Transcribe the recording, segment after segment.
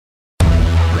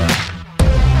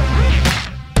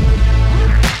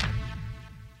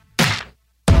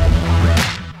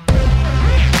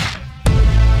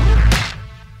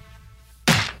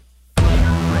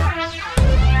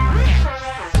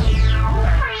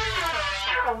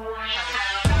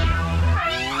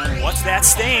Catch that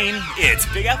stain.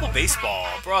 It's Big Apple Baseball,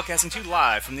 broadcasting to you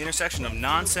live from the intersection of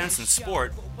nonsense and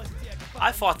sport.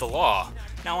 I fought the law.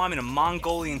 Now I'm in a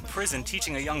Mongolian prison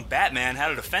teaching a young Batman how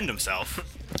to defend himself.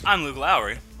 I'm Luke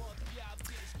Lowry.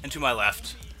 And to my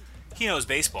left, he knows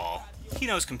baseball. He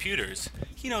knows computers.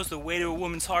 He knows the way to a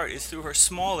woman's heart is through her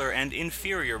smaller and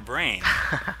inferior brain.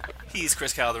 He's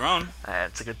Chris Calderon.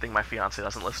 It's a good thing my fiance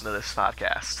doesn't listen to this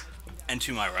podcast. And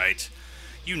to my right,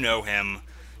 you know him.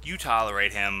 You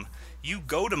tolerate him. You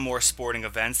go to more sporting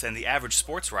events than the average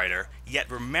sports writer, yet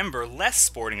remember less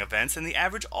sporting events than the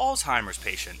average Alzheimer's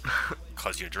patient.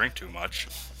 Because you drink too much.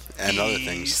 And other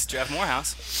things. Jeff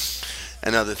Morehouse.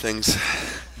 And other things.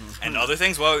 And other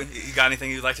things? Well, you got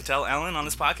anything you'd like to tell Ellen on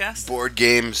this podcast? Board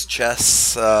games,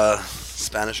 chess,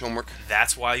 Spanish homework.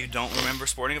 That's why you don't remember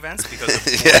sporting events? Because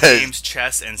of board games,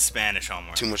 chess, and Spanish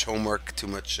homework. Too much homework, too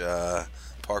much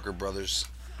Parker Brothers.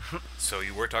 So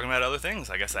you were talking about other things.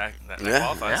 I guess that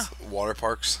qualifies. Yeah. Water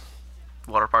parks.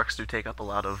 Water parks do take up a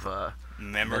lot of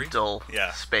memory, mental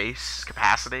space,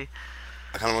 capacity.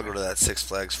 I kind of want to go to that Six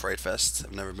Flags Fright Fest.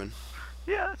 I've never been.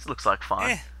 Yeah, it looks like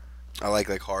fun. I like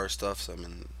horror stuff, so I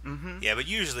mean... Mm-hmm. Yeah, but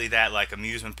usually that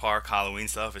amusement park Halloween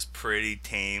stuff is pretty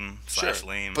tame /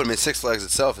 lame. But I mean, Six Flags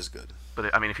itself is good.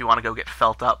 But I mean, if you want to go get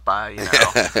felt up by,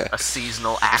 a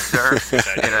seasonal actor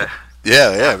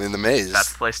I mean, the maze.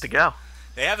 That's the place to go.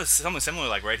 They have something similar,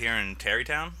 right here in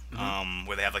Tarrytown,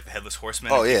 where they have the Headless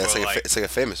Horseman. Oh yeah, it's like a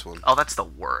famous one. Oh, that's the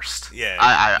worst. Yeah,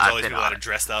 I've all these been people that are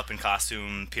dressed up in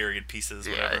costume, period pieces,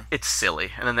 whatever. It's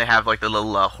silly. And then they have the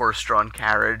little horse-drawn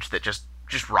carriage that just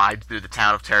rides through the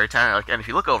town of Tarrytown. And if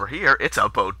you look over here, it's a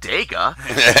bodega.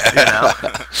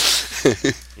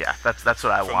 Yeah, that's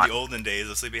what I want. From the olden days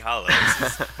of Sleepy Hollow,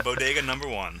 bodega number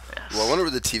 1. Yes. Well, I wonder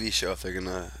with the TV show if they're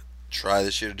gonna try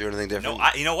this year to do anything different. No,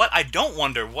 you know what? I don't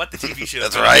wonder what the TV show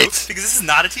is going to do, because this is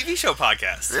not a TV show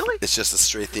podcast. Really? It's just a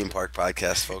straight theme park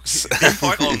podcast, folks. Theme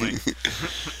park only.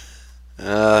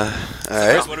 All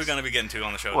right. Chris, what are we going to be getting to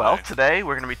on the show today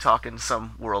we're going to be talking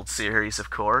some World Series, of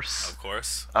course. Of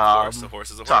course. The horse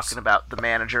is a horse. Talking about the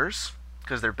managers,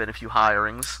 because there have been a few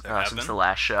hirings since the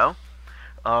last show.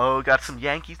 Oh, got some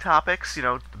Yankee topics,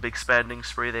 the big spending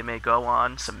spree they may go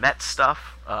on, some Mets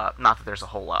stuff. Not that there's a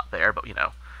whole lot there, but,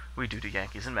 we do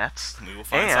Yankees and Mets. We will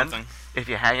find something. If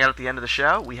you hang out at the end of the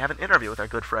show, we have an interview with our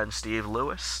good friend Steve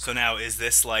Lewis. So now, is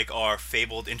this like our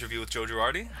fabled interview with Joe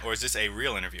Girardi, or is this a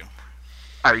real interview?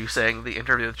 Are you saying the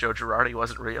interview with Joe Girardi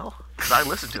wasn't real? Because I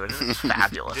listened to it, and it was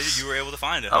fabulous. You were able to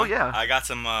find it, Oh, huh? yeah. I got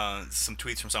some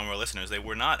tweets from some of our listeners. They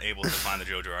were not able to find the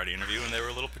Joe Girardi interview, and they were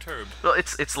a little perturbed. Well,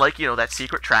 it's like, that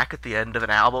secret track at the end of an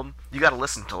album. You got to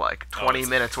listen to, 20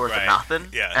 minutes worth of nothing,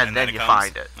 and then you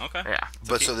find it. Okay. Yeah.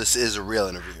 So this is a real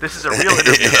interview. This is a real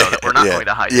interview, though, that we're not going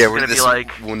to hide. Yeah, it's going to be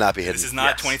like... will not be hidden. This is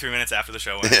not 23 minutes after the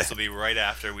show, and this will be right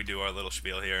after we do our little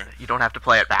spiel here. You don't have to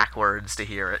play it backwards to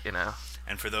hear it,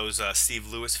 And for those Steve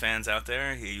Lewis fans out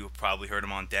there, you probably heard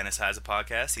him on Dennis Has a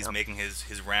Podcast. He's making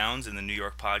his rounds in the New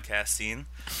York podcast scene,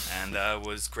 and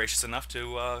was gracious enough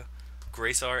to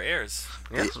grace our airs.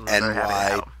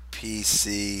 The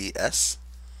NYPCS,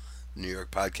 New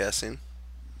York podcast scene.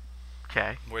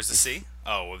 Okay. Where's the C?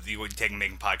 Oh, you would take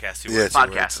making podcast 2 Yeah, words?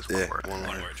 Podcast is one word.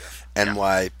 One word, Jeff.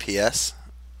 NYPS.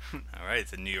 All right,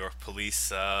 the New York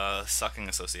Police Sucking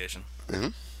Association. Mm-hmm.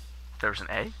 There's an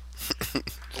A?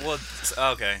 Well,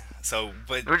 okay. So,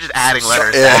 but we're just adding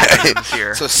letters to acronyms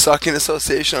here. So sucking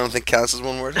association, I don't think counts as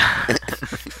one word.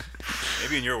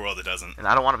 Maybe in your world it doesn't. And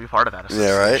I don't want to be part of that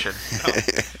association. Yeah,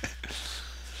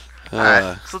 right. All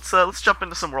right, so let's jump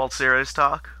into some World Series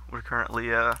talk. We're currently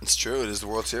It's true. It is the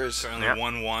World Series. Currently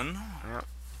 1-1. Yep.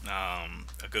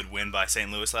 A good win by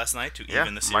St. Louis last night to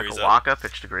even the series Michael Wacha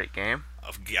pitched a great game.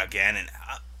 Again, and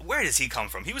where does he come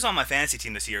from? He was on my fantasy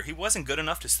team this year. He wasn't good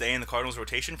enough to stay in the Cardinals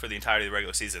rotation for the entirety of the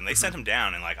regular season. They sent him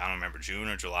down in I don't remember, June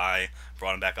or July,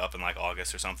 brought him back up in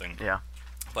August or something. Yeah.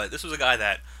 But this was a guy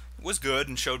that was good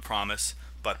and showed promise,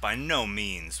 but by no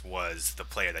means was the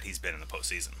player that he's been in the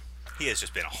postseason. He has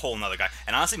just been a whole nother guy.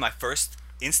 And honestly, my first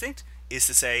instinct is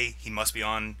to say he must be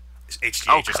on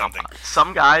HGH or something.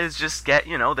 Some guys just get,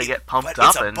 they get pumped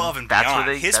up, and that's beyond.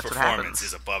 where His that's performance what happens.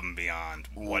 is above and beyond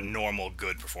what normal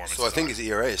good performance. So I think his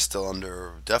ERA is still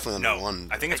definitely under 1.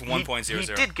 I think it's 1.00. He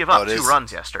did give up 2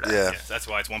 runs yesterday. Yeah. Yes, that's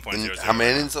why it's 1.00. How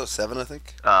many innings though? 7, I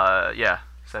think.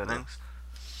 7 innings.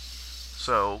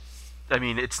 So, I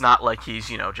mean, it's not like he's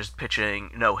just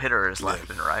pitching no hitters left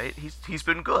and right. He's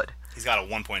been good. He's got a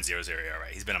 1.00 ERA.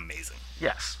 He's been amazing.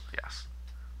 Yes.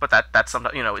 But that's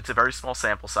sometimes it's a very small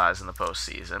sample size in the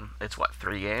postseason. It's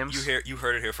 3 games. You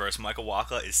heard it here first. Michael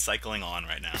Wacha is cycling on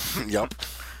right now. Yep.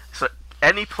 So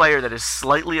any player that is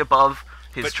slightly above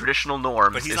His traditional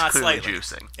norms but he's is not clearly slightly.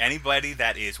 juicing. Anybody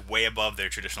that is way above their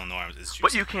traditional norms is juicing.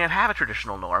 But you can't have a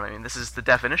traditional norm. I mean, this is the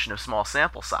definition of small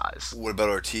sample size. What about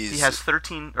Ortiz? He has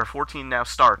 13 or 14 now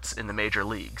starts in the major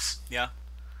leagues. Yeah.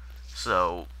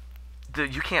 So,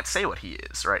 you can't say what he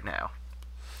is right now.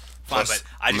 Fine, Plus, but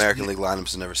I just, American League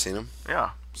lineups have never seen him, Yeah.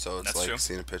 so it's That's like true.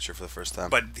 seeing a pitcher for the first time.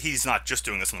 But he's not just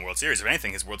doing this in the World Series. If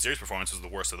anything, his World Series performance was the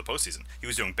worst of the postseason. He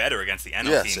was doing better against the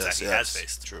NL teams that he has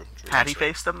faced. True. Had he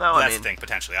faced them, though? Well, I that's mean, the thing,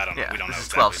 potentially. I don't know. yeah, We don't know this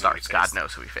is exactly 12 who he starts. God faced.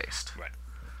 knows who he faced. Right.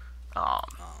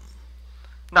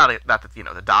 Not that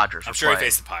the Dodgers. I'm were sure he playing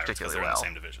faced the Pirates because particularly they're in well. the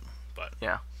same division. But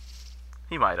Yeah,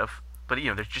 he might have. But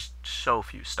there's just so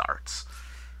few starts.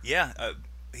 yeah,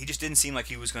 he just didn't seem like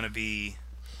he was going to be,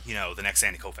 the next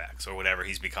Sandy Koufax or whatever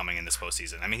he's becoming in this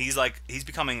postseason. I mean, he's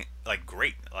becoming like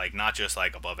great, like not just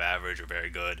like above average or very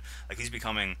good. Like he's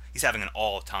having an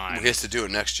all-time He has to do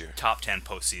it next year. top 10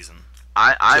 postseason.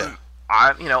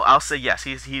 I'll say yes.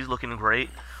 He's looking great.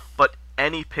 But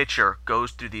any pitcher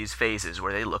goes through these phases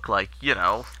where they look like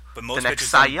But most the next pitchers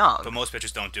Cy don't- Young. But most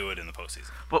pitchers don't do it in the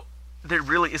postseason. Well, there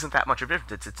really isn't that much of a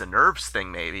difference. It's a nerves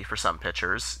thing maybe for some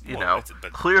pitchers. Well,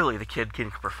 but- Clearly the kid can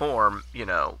perform.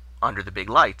 Under the big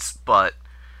lights, but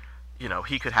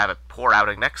he could have a poor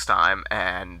outing next time,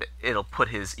 and it'll put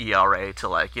his ERA to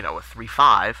a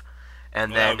 3.5,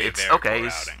 and Well, that then would be a it's very okay. poor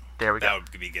outing. There we That go.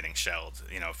 would be getting shelled,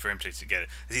 for him to get it.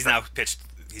 'Cause he's now pitched.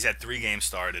 He's had 3 games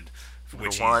started,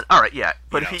 which One. All right, yeah,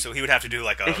 but so he would have to do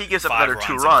like a if he gives up 5 another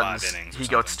 2 runs in 5 runs, innings or he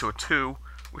goes something. to a 2,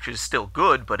 which is still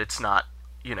good, but it's not.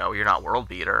 You're not world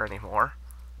beater anymore.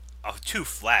 A 2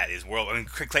 flat is world. I mean,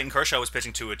 Clayton Kershaw was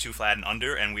pitching to a 2 flat and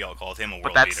under, and we all called him a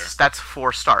world But beater. that's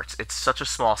 4 starts. It's such a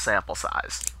small sample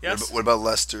size. Yes. What about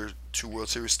Lester? 2 World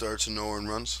Series starts and no earned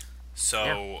runs.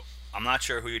 So I'm not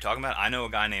sure who you're talking about. I know a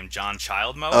guy named John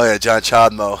Childmo. Oh yeah, John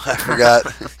Chodmo. I forgot.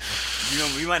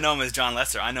 You might know him as John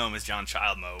Lester. I know him as John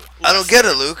Childmo. I don't get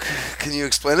it, Luke. Can you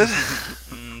explain it?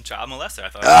 Childmo Lester. I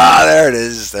thought. There it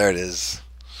is. There it is.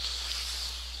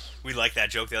 We liked that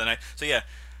joke the other night. So yeah.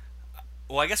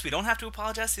 Well, I guess we don't have to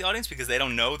apologize to the audience because they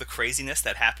don't know the craziness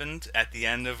that happened at the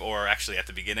end of, or actually at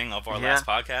the beginning of our last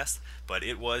podcast. But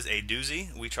it was a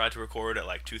doozy. We tried to record at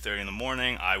like 2:30 in the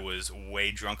morning. I was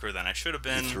way drunker than I should have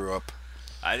been. You threw up.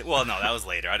 Well, no, that was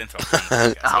later. I didn't throw up on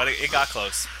the podcast, but it got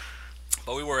close.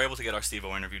 But we were able to get our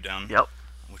Steve-O interview done. Yep.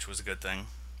 Which was a good thing.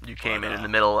 You came But, in the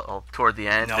middle, toward the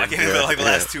end. No, I and- came in the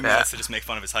last 2 Yeah. minutes to just make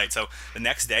fun of his height. So the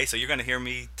next day, you're going to hear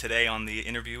me today on the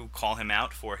interview call him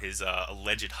out for his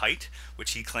alleged height,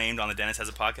 which he claimed on the Dennis Has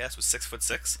a Podcast was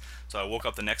 6'6". So I woke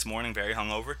up the next morning very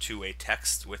hungover to a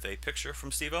text with a picture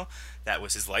from Steve-O. That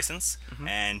was his license,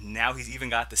 and now he's even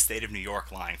got the state of New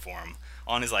York lying for him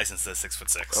on his license. Says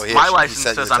 6'6". Oh, yeah. My He license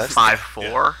sent you says a I'm text?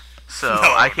 5'4", so No,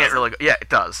 I it can't doesn't. really. Yeah, it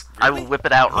does. I will whip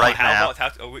it out right now. What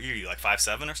are you like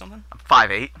 5'7" or something? I'm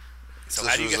 5'8". So this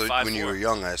how do you was get like 5'4"? when you were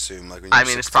young, I assume. Like when you I were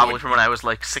mean, it's 16. probably from when I was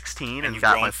like 16 And and you've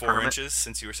got grown my 4 permit. inches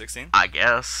since you were 16. I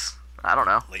guess. I don't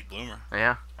know. Late bloomer.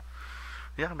 Yeah.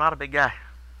 Yeah, I'm not a big guy.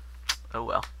 Oh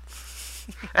well.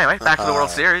 Anyway, back to the World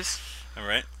Series. All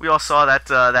right. We all saw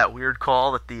that weird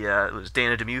call that it was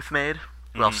Dana DeMuth made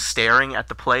while staring at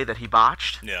the play that he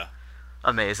botched. Yeah.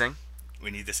 Amazing.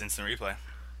 We need this instant replay.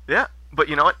 Yeah, but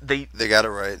you know what? They They got it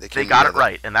right. They got it together.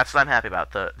 right, and that's what I'm happy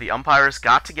about. The umpires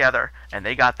got together and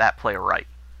they got that play right.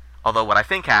 Although what I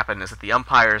think happened is that the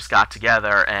umpires got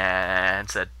together and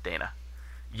said, "Dana,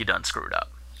 you done screwed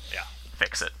up. Yeah.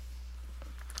 Fix it."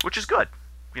 Which is good.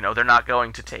 They're not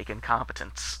going to take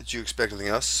incompetence. Did you expect anything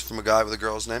else from a guy with a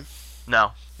girl's name?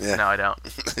 No. Yeah. No, I don't.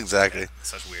 Exactly.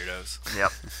 Such weirdos.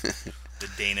 Yep. The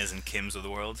Danas and Kims of the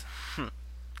world.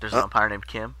 There's an umpire named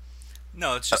Kim.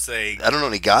 No, it's just I don't know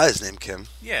any guys named Kim.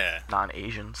 yeah.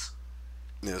 Non-Asians.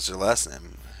 Yeah, it's their last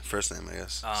name, first name, I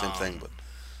guess. Same thing,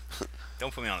 but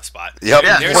Don't put me on the spot. yep,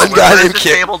 Yeah, There's one a- guy where's named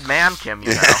Kim. disabled man Kim,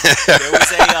 There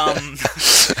was a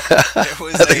there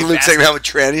was I think a Luke's hanging out with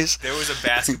trannies. there was a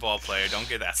basketball player. Don't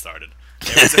get that started.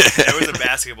 There was a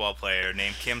basketball player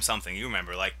named Kim something. You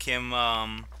remember, like Kim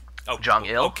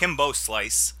Jong-il? Oh, Kimbo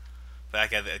Slice.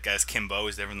 That guy's Kimbo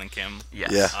is different than Kim.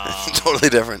 Yes. Yeah, totally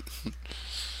different.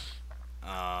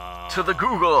 To the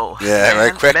Google. Yeah,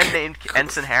 right, quick. Men named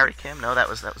Ensign Harry Kim. No, that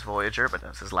was Voyager, but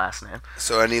that's his last name.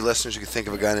 So any listeners who can think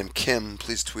of a guy named Kim,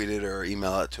 please tweet it or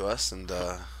email it to us, and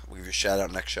we'll give you a shout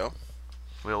out next show.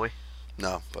 Will we?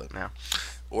 No, but No.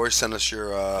 or send us your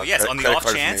Well, yes, on the credit off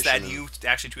card chance that information you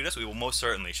actually tweet us, we will most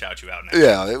certainly shout you out next. and-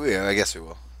 yeah, I guess we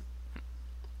will.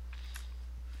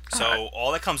 So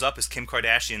all that comes up is Kim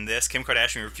Kardashian this. Kim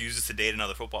Kardashian refuses to date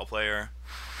another football player.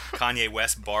 Kanye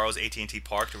West borrows AT&T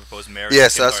Park to propose marriage. Yeah, to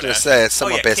so Kim I was gonna Kardashian. say, it's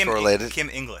somewhat baseball Kim, related. Kim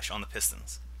English on the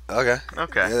Pistons. Okay.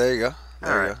 Okay. Yeah, there you go. All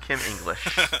There you right, Kim English.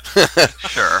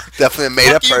 Sure. Definitely a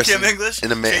made-up Fuck you, person. Kim English.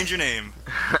 In a Change your name.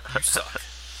 You suck.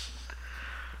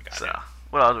 So,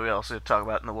 what else do we also talk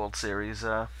about in the World Series?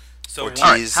 So Ortiz.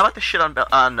 All right, how about the shit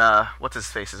on what's his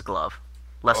face's glove?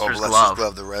 Lester's Lester's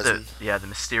glove. the resin. The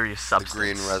mysterious The substance.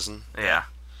 green resin. Yeah.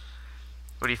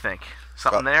 What do you think?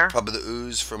 Something there? Probably the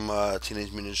ooze from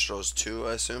Teenage Mutant Ninja Turtles 2,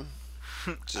 I assume.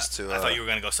 Just to. I thought you were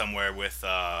gonna go somewhere with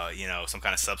some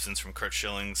kind of substance from Kurt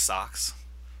Schilling's socks.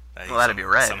 That he That'd be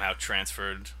red. Somehow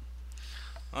transferred.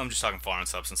 I'm just talking foreign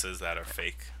substances that are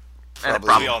fake.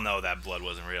 Probably- We all know that blood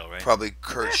wasn't real, right? Probably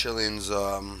Kurt Schilling's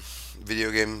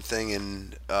video game thing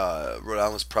in Rhode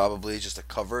Island was probably just a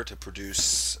cover to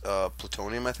produce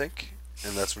plutonium, I think,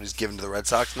 and that's what he's given to the Red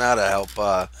Sox now to help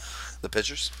the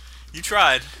pitchers. You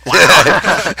tried.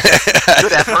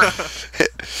 Good effort.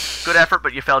 Good effort,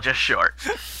 but you fell just short.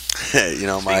 You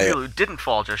know, Speaking of people who didn't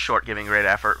fall just short giving great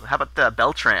effort, how about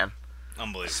Beltran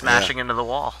Unbelievable. smashing into the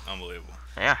wall? Unbelievable.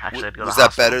 Yeah, actually, I'd go was to that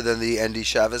hospital. better than the Andy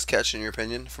Chavez catch, in your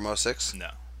opinion, from 06? No.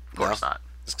 Of course not.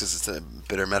 It's because it's a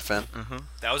bitter Met fan.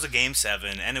 That was a Game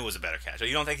 7, and it was a better catch.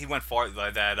 You don't think he went far?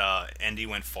 Like that Andy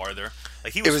went farther.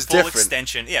 Like he was, was full different.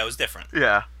 extension. Yeah, it was different.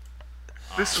 Yeah.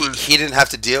 This was... He didn't have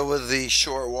to deal with the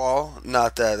short wall.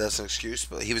 Not that that's an excuse,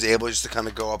 but he was able just to kind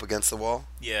of go up against the wall.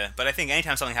 Yeah, but I think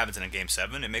anytime something happens in a Game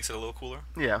 7, it makes it a little cooler.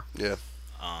 Yeah. Yeah.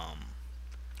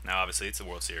 Now, obviously, it's a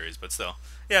World Series, but still.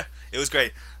 Yeah, it was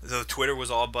great. The Twitter was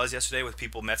all buzz yesterday with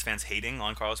Mets fans hating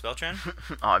on Carlos Beltran.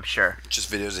 Oh, I'm sure. Just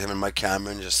videos of him and Mike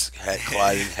Cameron just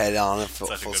colliding head on at full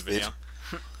Such a good speed. video.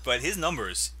 But his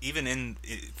numbers, even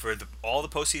for all the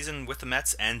postseason with the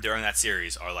Mets and during that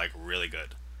series, are like really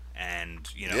good. And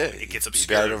it gets he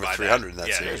obscured batted over by 300 that. in that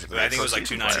Yeah, series. I think it was like Postseason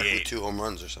 298. 2 home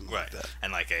runs or something Right, like that.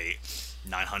 and like a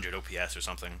 900 OPS or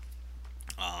something.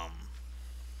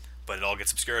 But it all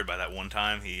gets obscured by that one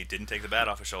time he didn't take the bat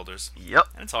off his shoulders. Yep.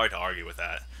 And it's hard to argue with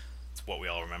that. It's what we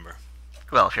all remember.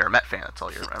 Well, if you're a Met fan, that's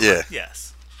all you remember. Yeah.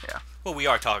 Yes. Yeah. Well, we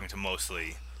are talking to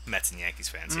mostly Mets and Yankees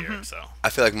fans here, so. I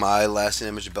feel like my lasting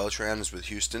image of Beltran is with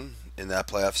Houston in that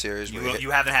playoff series. where he hit-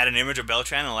 You haven't had an image of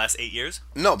Beltran in the last 8 years?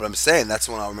 No, but I'm saying that's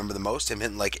the one I'll remember the most. Him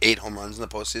hitting like 8 home runs in the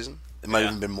postseason. It might Yeah.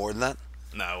 have even been more than that.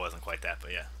 No, it wasn't quite that,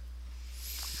 but yeah.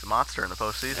 He's a monster in the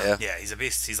postseason. Yeah. Yeah, he's a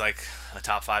beast. He's like a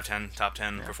top 10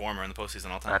 performer in the postseason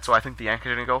all time. That's why I think the Yankees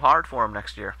are going to go hard for him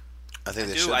next year. I think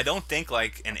they Dude, should. I don't think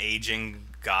like an aging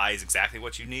guy is exactly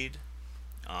what you need.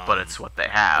 But it's what they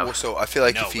have. Well, so I feel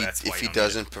like No, if he that's why if you he don't need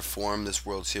doesn't perform this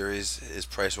World Series, his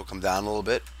price will come down a little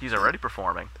bit. He's already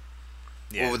performing.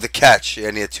 Yeah. Well, with the catch,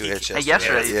 and he had 2 hits He- yesterday.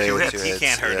 yesterday, he two had hits. He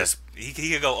can't hurt yeah. us. He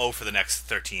could go 0 for the next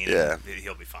 13. Yeah. And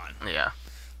he'll be fine. Yeah.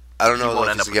 I don't He know won't if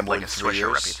end he's up gonna get with more like a than 3 Swisher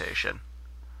years. reputation.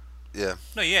 Yeah,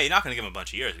 No, yeah, you're not going to give him a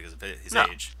bunch of years because of his No.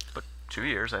 age. But 2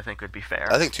 years, I think, would be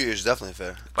fair. I think 2 years is definitely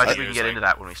fair. But I think we years, can get like into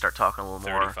that when we start talking a little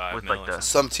more 35 with mil like or the.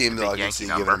 Some team the though, I big can Yankee see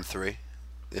number. giving him 3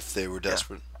 if they were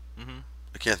desperate. Mm-hmm.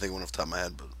 I can't think of one off the top of my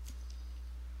head, but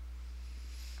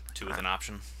 2 with an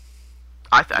option.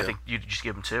 I Yeah. think you just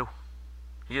give him 2.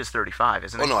 He is 35,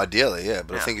 isn't oh he? no, ideally, yeah.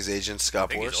 But I Yeah. think his agent I Scott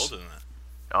think Boras. he's older than that.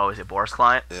 Oh, is it Boris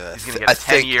Client? Yeah, He's going to get a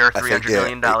 10-year, $300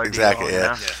 million deal. exactly. you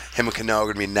Yeah. know? Yeah. Him and Cano are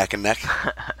gonna be neck and neck.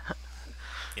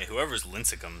 Yeah, whoever's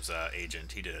Lincecum's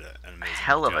agent, he did an amazing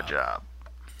Hell of a job.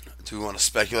 Do we want to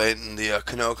speculate in the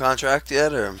Cano contract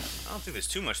yet, or I don't think there's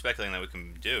too much speculating that we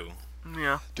can do.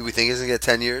 Yeah. do we think he's gonna get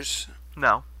 10 years?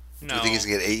 No. No. Do you think he's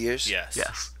gonna get 8 years? Yes.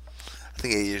 Yes. I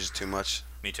think 8 years is too much.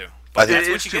 Me too. I But think- that's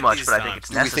It what is you too get much, these but I think times. it's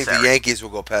Do we think the necessary. Yankees will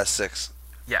go past 6?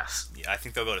 Yes. Yeah, I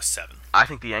think they'll go to 7. I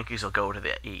think the Yankees will go to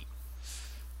the 8.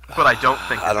 But I don't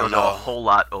think I they'll don't go a know. whole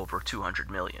lot over 200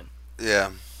 million.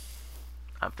 Yeah.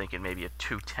 I'm thinking maybe a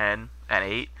 210 and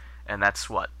 8, and that's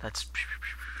what? That's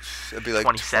It'd be like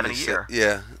 27 a 26 year.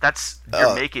 Yeah. That's you're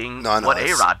Oh, making no, what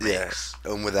it's- A-Rod yeah, makes.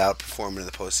 and without performing in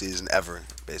the postseason ever,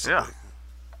 basically. Yeah.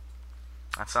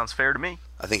 That sounds fair to me.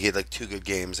 I think he had like 2 good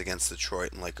games against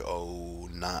Detroit in like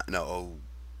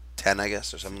 010, I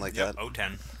guess, or something like Yep, that.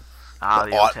 0-10. Ah,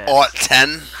 the Aught 010.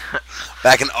 10.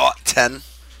 Back in 10.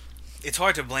 It's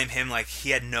hard to blame him. Like he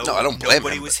had No, I don't blame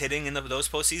nobody him, was hitting in those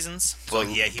postseasons. So But,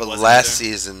 yeah, he but wasn't last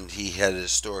either. season he had a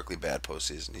historically bad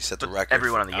postseason. He set the But record.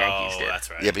 everyone on the Yankees Oh, did. that's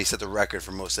right. Yeah, but he set the record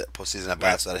for most postseason at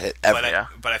bats that hit ever. But Yeah.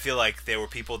 I feel like there were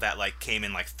people that like came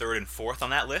in like 3rd and 4th on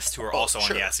that list who were also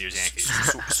sure. on last year's Yankees.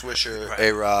 Swisher, Right.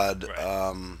 A-Rod, Right.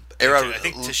 A-Rod, I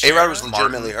think A-Rod was Teixeira,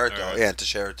 legitimately hurt though. Martin, Yeah, and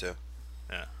Teixeira too.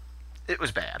 It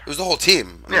was bad. It was the whole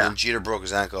team. I mean, Yeah. and Jeter broke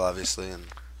his ankle, obviously, and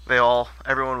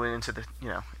Everyone went into the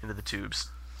tubes.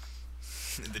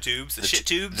 The tubes, the shit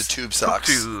tubes. the tube socks,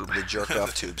 tube. the jerk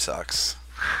off tube socks.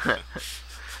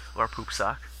 Or poop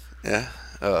sock. Yeah,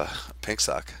 pink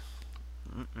sock.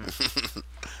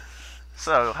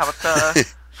 So, how about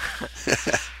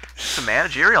Some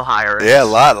managerial hiring. Yeah, a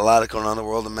lot going on in the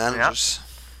world of managers.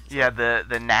 Yep. Yeah,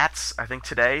 the Nats, I think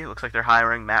today, looks like they're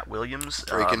hiring Matt Williams.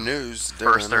 Breaking news.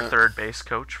 First or third base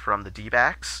coach from the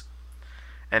D-backs.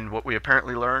 And what we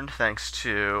apparently learned, thanks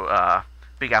to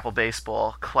Big Apple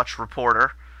Baseball clutch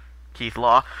reporter Keith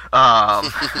Law,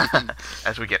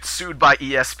 as we get sued by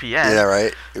ESPN. Yeah,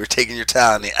 right. You were taking your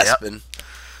time, the ESPN.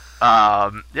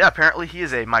 Yeah, apparently he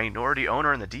is a minority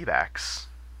owner in the D-backs.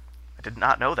 I did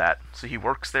not know that. So he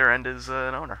works there and is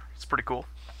an owner. It's pretty cool.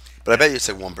 But I bet you it's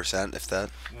like 1%, if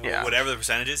that. Yeah. Whatever the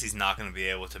percentage is, he's not going to be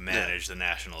able to manage the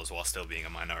Nationals while still being a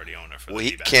minority owner for the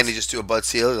D-backs. Can't he just do a Bud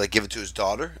Selig, like give it to his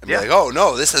daughter? And be like, oh,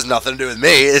 no, this has nothing to do with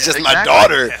me. It's just my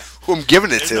daughter who I'm giving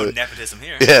it There's to. no nepotism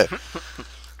here. Yeah.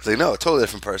 It's like, no, a totally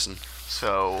different person.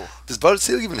 So does Bud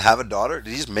Selig even have a daughter? Did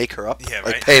he just make her up? Yeah, right.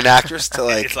 Like pay an actress to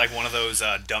like. It's like one of those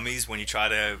dummies when you try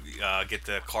to get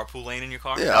the carpool lane in your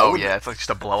car. Yeah, it's like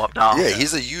just a blow up doll. Yeah,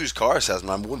 he's a used car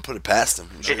salesman. I wouldn't put it past him.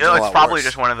 It's probably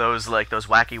just one of those like those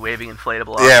wacky waving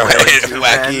inflatable. Yeah, right.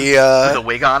 Wacky with a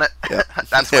wig on it. Yeah.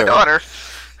 That's my daughter.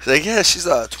 He's like, yeah, she's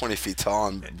 20 feet tall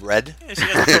and red. Yeah, she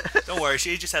has, don't worry,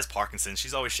 she just has Parkinson's.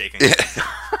 She's always shaking.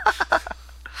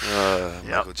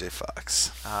 Michael J.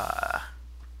 Fox.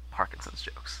 Parkinson's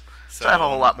jokes. So I have a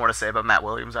whole lot more to say about Matt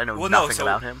Williams. I know nothing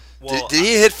about him. Well, did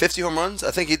he hit 50 home runs?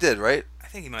 I think he did, right? I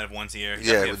think he might have once a year.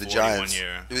 With the Giants. 1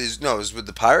 year. It was with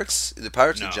the Pirates. The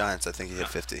Pirates and Giants. I think he hit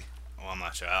 50. Well, I'm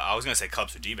not sure. I was going to say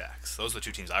Cubs or D-backs. Those are the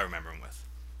two teams I remember him with.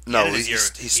 No, he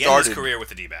started his career with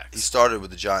the D-backs. He started with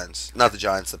the Giants, not the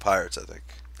Giants, the Pirates. I think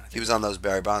he was on those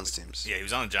Barry Bonds teams. Yeah, he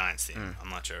was on the Giants team. I'm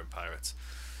not sure Pirates.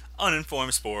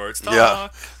 Uninformed sports talk. Yeah.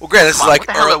 Well, granted, this is like what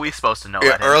the hell are we supposed to know?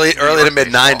 Early to mid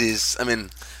 '90s. I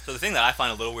mean. So the thing that I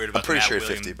find a little weird about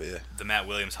the Matt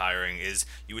Williams hiring is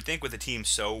you would think with a team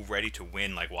so ready to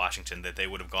win like Washington that they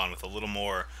would have gone with a little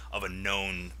more of a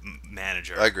known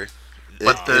manager. I agree.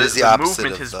 But the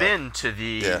movement has been to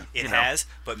the... Yeah. It has,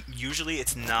 but usually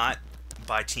it's not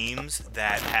by teams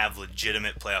that have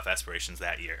legitimate playoff aspirations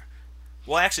that year.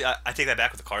 Well, actually, I take that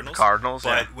back with the Cardinals.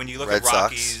 But when you look at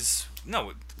Rockies...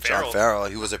 No, John Farrell,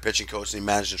 he was their pitching coach, and he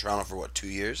managed in Toronto for, 2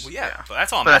 years? Well, yeah, but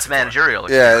that's all. But that's managerial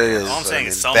experience. Yeah, it is. All I'm saying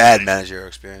is bad managerial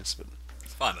experience. But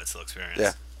it's fun, but still experience.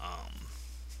 Yeah. All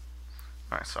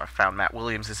right, so I found Matt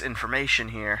Williams' information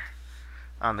here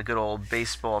on the good old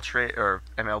baseball or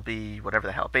MLB, whatever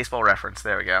the hell, Baseball Reference.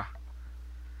 There we go.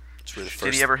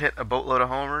 Did he ever hit a boatload of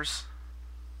homers?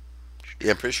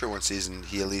 Yeah, I'm pretty sure one season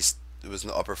he at least was in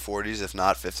the upper 40s, if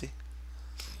not 50.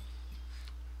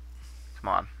 Come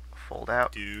on. Fold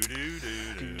out. He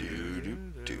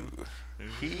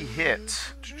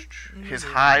hit. His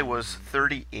high was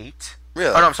 38. Really?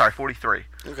 Oh no, I'm sorry, 43.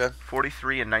 Okay.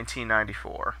 43 in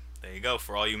 1994. There you go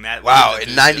for all you Matt. Wow,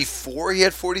 in '94 he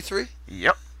had 43.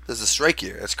 Yep. This is a strike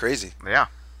year. That's crazy. Yeah.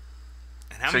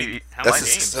 And how many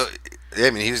games? Yeah,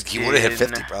 I mean he would have hit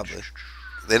 50 probably.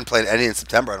 They didn't play any in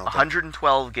September. I don't think.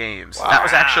 112 games. Wow. That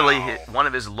was actually one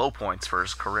of his low points for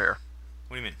his career.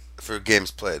 What do you mean? For games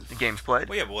played. The games played?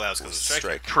 Well, yeah, that was because of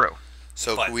strike. True.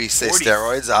 So can we say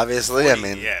steroids? Obviously, 40, I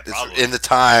mean, yeah, in the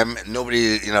time,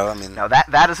 nobody, I mean. Now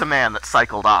that is a man that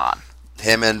cycled on.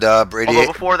 Him and Brady.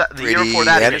 Although before that, the year before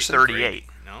that, Anderson? he hit 38. Brady,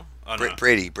 no? Oh, no.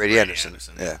 Brady Anderson.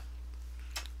 Yeah.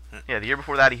 Yeah, the year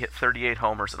before that, he hit 38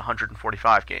 homers in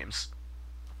 145 games.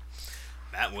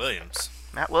 Matt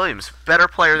Williams, better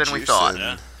player than we thought.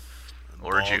 Yeah.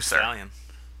 Or a juicer. Stallion.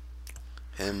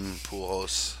 Him,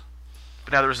 Pujols.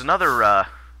 But now there was another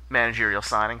managerial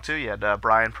signing too. You had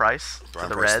Brian Price to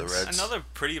the Reds. Another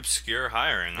pretty obscure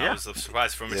hiring. Yeah. I was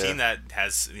surprised from a team that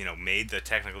has made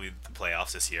technically the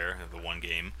playoffs this year, the one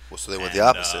game. Well, so they went the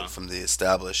opposite from the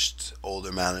established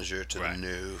older manager to the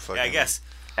new. Yeah, I guess.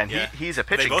 And he's a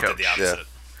pitching coach. They both coach. did the opposite.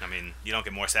 Yeah. I mean, you don't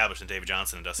get more established than David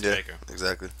Johnson and Dusty Baker.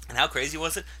 Exactly. And how crazy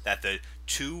was it that the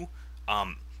two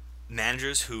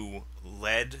managers who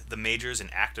led the majors in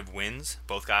active wins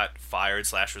both got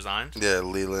fired/resigned? Yeah,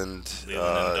 Leland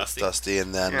and Dusty,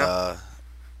 and then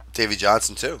Davey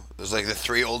Johnson too. Those like the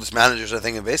three oldest managers I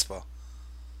think in baseball.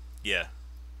 Yeah.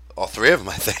 All three of them,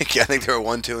 I think. I think they were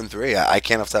 1, 2, and 3. I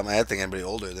can't off the top of my head think anybody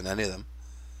older than any of them.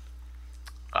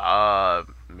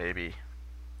 Maybe.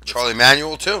 Charlie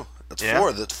Manuel too. That's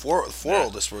four. The four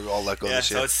oldest were all let go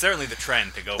this year. So it's certainly the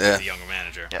trend to go with the younger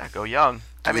manager. Yeah, go young.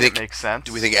 It makes sense.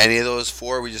 Do we think any of those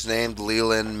four we just named,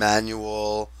 Leland,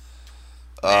 Manuel,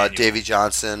 Davey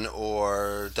Johnson,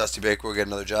 or Dusty Baker, will get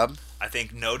another job? I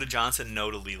think no to Johnson, no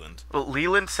to Leland. Well,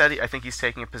 Leland said I think he's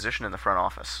taking a position in the front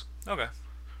office. Okay.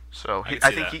 So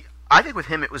I think with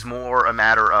him it was more a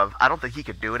matter of I don't think he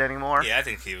could do it anymore. Yeah, I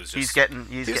think he was. He's getting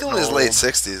in his late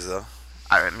 60s though.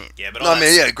 I mean, Yeah, but No, I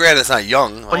mean, yeah, granted, it's not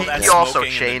young. but that he also smoking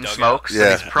in the chain dugout. smokes,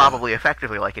 Yeah. and he's probably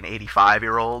effectively like an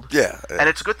 85-year-old. Yeah. And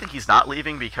it's a good thing he's not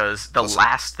leaving because the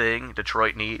last thing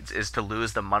Detroit needs is to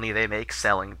lose the money they make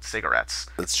selling cigarettes.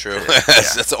 That's true.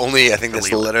 That's only, I think that's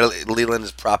Leland. literally, Leland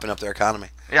is propping up their economy.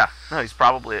 Yeah, no, he's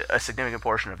probably a significant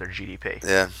portion of their GDP.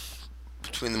 Yeah.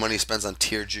 Between the money he spends on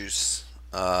tear juice,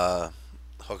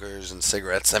 hookers, and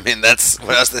cigarettes, I mean, that's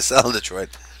what else they sell in Detroit.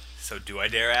 So do I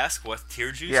dare ask what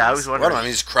tear juice Yeah, I is? was Well, wondering. I mean,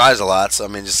 he just cries a lot, so I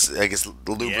mean, just I guess the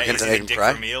Yeah, lubricants is that he make the him Dick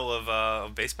cry. Vermeil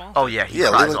of baseball? Oh yeah, he Yeah,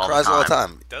 cries, Leland cries all the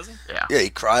time. Does he? Yeah. Yeah, he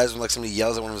cries when like somebody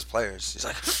yells at one of his players. He's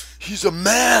like, "He's a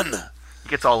man." He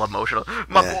gets all emotional.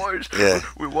 My Yeah, boys, yeah.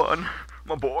 we won.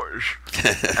 My boys.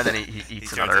 And then he eats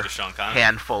turns another into Sean Connery.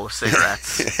 handful of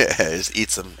cigarettes. Yeah, he just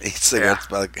eats them. Eats cigarettes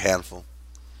by like a handful.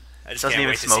 I just Doesn't can't even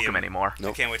wait to smoke see him anymore.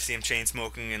 Nope. I can't wait to see him chain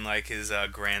smoking in like his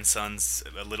grandson's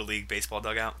Little League baseball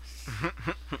dugout.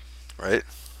 Right?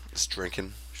 Just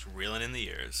drinking. Just reeling in the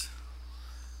years.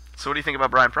 So what do you think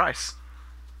about Brian Price?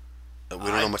 We don't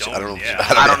know much. I don't know much yeah.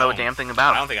 about I him. don't know a damn thing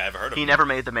about I him. don't think I ever heard of He him. never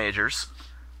made the majors.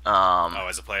 Oh,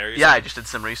 as a player? you Yeah, said? I just did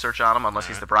some research on him, unless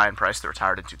he's the Brian Price that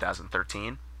retired in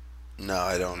 2013. No,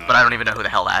 I don't. But I don't even know who the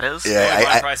hell that is. Yeah. The only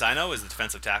Brian I- Price I know is the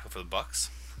defensive tackle for the Bucks.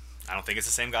 I don't think it's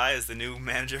the same guy as the new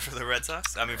manager for the Red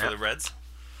Sox. I mean, for Yeah. the Reds.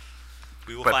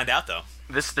 We will But- find out, though.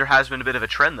 There has been a bit of a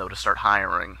trend, though, to start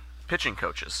hiring pitching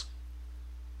coaches.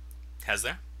 Has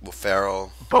there? Will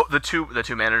Farrell, Both the two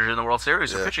managers in the World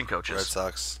Series are yeah, pitching Red coaches.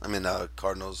 Sox. I mean,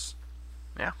 Cardinals.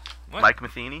 Yeah. What? Mike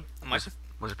Matheny Mike-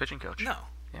 was a pitching coach. No.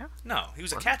 Yeah. No, he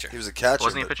was a Wasn't catcher. He was a catcher.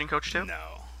 Wasn't he a but- pitching coach too? No.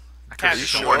 A I catcher. could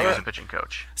sure? sworn he was a pitching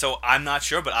coach. So I'm not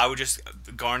sure, but I would just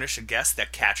garnish a guess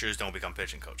that catchers don't become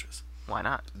pitching coaches. Why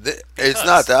not? It's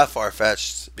not that far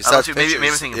fetched. Besides maybe- maybe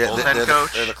pitchers, I'm thinking yeah, bullpen they're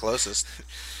coach. They're the closest.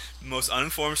 Most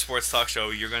uninformed sports talk show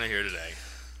you're going to hear today.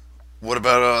 What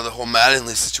about the whole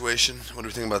Mattingly situation? What do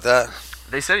we think about that?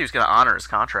 They said he was going to honor his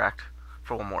contract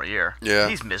for one more year. Yeah.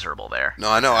 He's miserable there. No,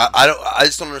 I know. I don't. I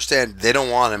just don't understand. They don't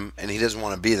want him, and he doesn't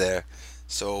want to be there.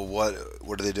 So what?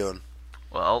 What are they doing?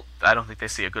 Well, I don't think they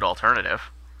see a good alternative.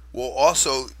 Well,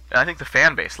 also, And I think the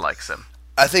fan base likes him.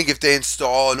 I think if they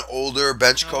install an older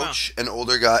bench Oh, wow. coach, an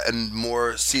older guy, and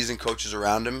more seasoned coaches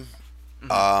around him,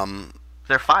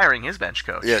 They're firing his bench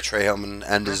coach. yeah, Trey Hillman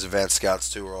and his advanced scouts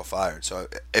too are all fired. So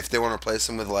if they want to replace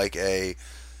him with like a,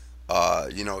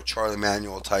 Charlie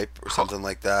Manuel type or something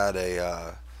like that,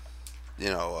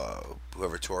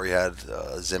 whoever Torrey had,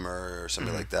 Zimmer or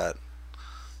something like that.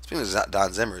 Speaking of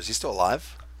Don Zimmer, is he still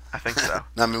alive? I think so.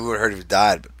 No, I mean, we would have heard if he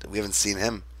died, but we haven't seen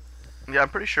him. Yeah, I'm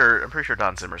pretty sure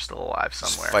Don Zimmer's still alive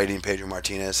Just somewhere. fighting Pedro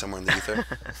Martinez somewhere in the ether.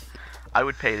 I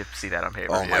would pay to see that on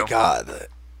pay-per-view. Oh my God.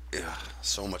 Yeah,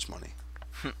 so much money.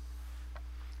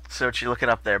 So what you looking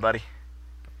up there, buddy?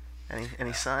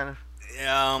 Any sign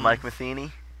of Mike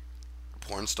Matheny?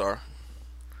 Porn star.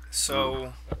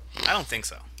 So, I don't think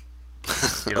so. You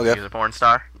don't Okay. think he's a porn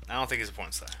star? I don't think he's a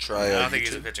porn star. Try, I don't uh, think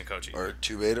he's a YouTube. pitching coach either. Or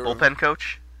two beta. Bullpen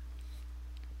coach?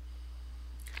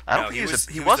 I don't No, think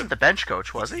he he was wasn't the- the bench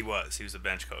coach, was he? He was. He was the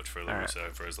bench coach for right.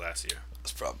 LaRusso for his last year.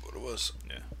 That's probably what it was.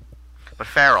 Yeah. But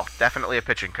Farrell, definitely a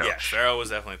pitching coach. Yeah, Farrell was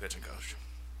definitely a pitching coach.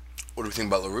 What do we think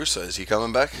about LaRussa? Is he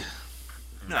coming back?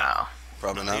 No,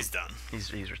 Probably No, not. he's done.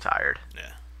 he's retired.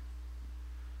 Yeah.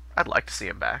 I'd like to see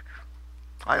him back.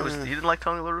 You didn't like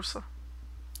Tony La Russa?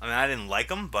 I mean, I didn't like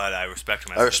him, but I respect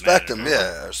him as I a respect him. manager.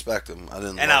 Yeah, I respect him. I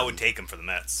didn't. And love I would him. take him for the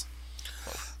Mets.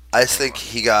 I think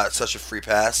he got such a free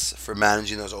pass for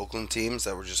managing those Oakland teams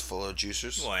that were just full of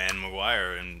juicers. Well, and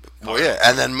McGuire and Well, yeah,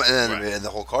 and then Right. and the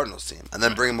whole Cardinals team, and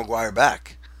then bringing McGuire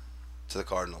back to the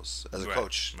Cardinals as a Right,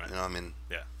 coach. right. You know, what I mean,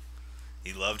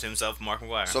 he loved himself, Mark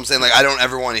McGuire. so I'm saying like I don't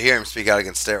ever want to hear him speak out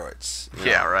against steroids.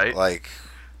 you Yeah, know? right. Like,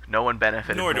 No one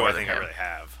benefited Nor do more I than think I him. really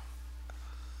have.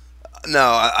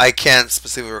 no, I can't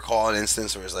specifically recall an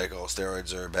instance where it's like, oh,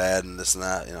 steroids are bad and this and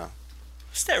that. You know,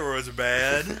 Steroids are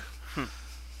bad.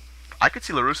 I could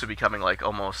see La Russa becoming like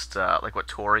almost like what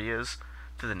Torrey is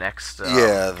to the next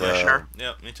Yeah, commissioner.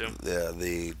 Yep, me too.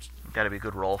 the Got to be a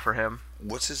good role for him.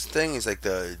 what's his thing? He's like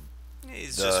the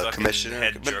He's The just fucking commissioner,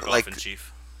 head but jerk like- off in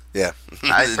chief. yeah.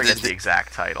 I forget the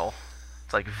exact title.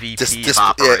 It's like VP Dis- of dis-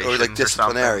 operations or like something.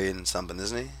 disciplinary and something,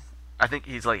 isn't he? I think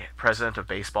he's like president of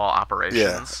baseball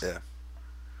operations. Yeah.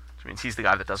 Which means he's the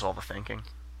guy that does all the thinking.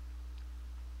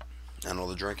 And all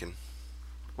the drinking.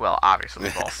 Well, obviously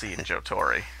we've all seen Joe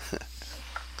Torre.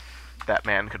 That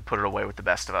man could put it away with the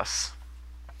best of us.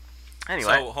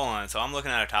 Anyway, So, hold on. So, I'm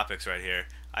looking at our topics right here.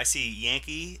 I see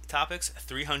Yankee topics,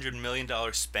 $300 million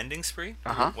spending spree.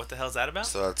 Uh-huh. What the hell's that about?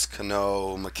 So that's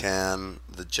Kano, McCann,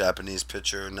 the Japanese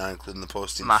pitcher, not including the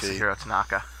posting fee. Masahiro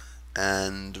Tanaka.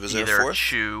 And was there a Either fourth?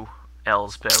 Chu,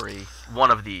 Ellsbury, one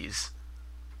of these.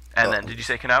 And then, did you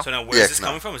say Cano? So now, where is this Cano.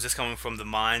 coming from? Is this coming from the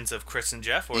minds of Chris and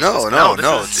Jeff? Or No,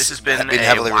 This has been a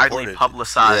heavily widely reported.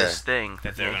 publicized thing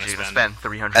that they're going to spend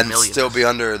 $300 and million. still be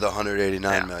under the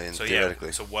 189 million So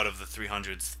theoretically. So what of the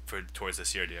 300s towards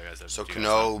this year do you guys have? So do you guys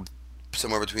know? Cano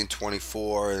somewhere between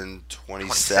 24 and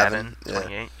 27.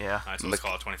 28, yeah. All right, so let's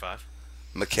call it 25.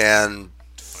 McCann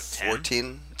 10?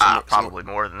 14. Probably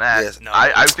more than that. Yes. No.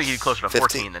 I would think he'd closer to 15.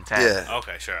 14 than 10. Yeah.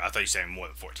 Okay, sure. I thought you were saying more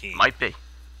than 14. Might be.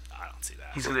 I don't see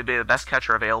that. He's going to be the best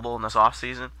catcher available in this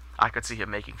offseason. I could see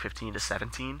him making 15 to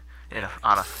 17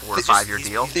 on a 4 to 5 year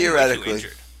deal. Theoretically.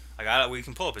 Injured. We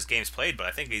can pull up his games played, but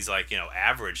I think he's like,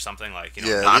 average something like,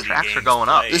 Yeah. 90 Contracts are games going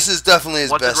up. played. This is definitely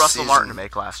his What best did Russell season. Martin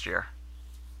make last year?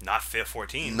 Not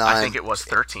 14. 9. I think it was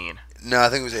 13. No, I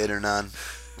think it was 8 or 9.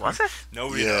 Was it?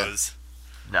 Nobody Yeah. knows.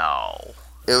 No.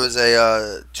 It was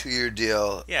a 2-year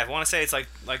deal. Yeah, if I want to say it's like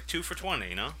 2 for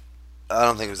 20, I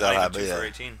don't think it was that Not high, even but 2 yeah. for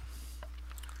 18.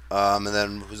 And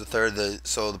then who's the third?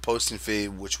 The posting fee,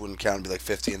 which wouldn't count, would be like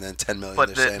 50, and then 10 million.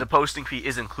 But they're saying. the posting fee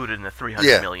is included in the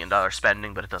 $300 million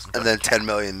spending, but it doesn't. And then 10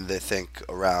 million they think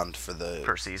around for the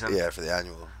per season. Yeah, for the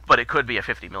annual. But it could be a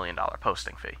 $50 million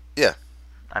posting fee. Yeah.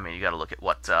 I mean, you got to look at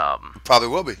what. Probably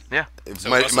will be. Yeah. It So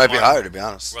might Russell be Martin- higher, to be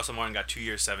honest. Russell Martin got 2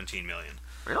 years, 17 million.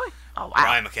 Really? Oh wow.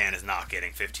 Brian McCann is not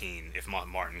getting 15 if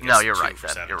Martin gets No, you're 2 right. for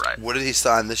Then 17. you're right. What did he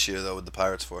sign this year though with the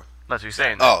Pirates for? That's what you're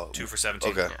saying. Oh, 2 for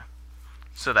 17. okay. Yeah.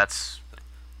 So that's.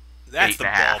 That's the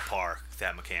 8.5. ballpark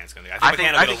that McCann's going to get. I I think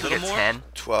think I McCann will think get he a little gets more. 10,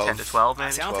 12. 10 to 12 I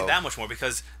maybe. don't think that much more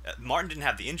because Martin didn't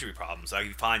have the injury problems. Like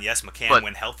you find, yes, McCann But-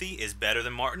 when healthy is better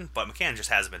than Martin, but McCann just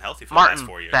hasn't been healthy for Martin the last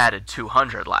 4 years. batted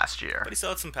 200 last year. But he still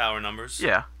had some power numbers.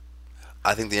 Yeah.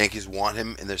 I think the Yankees want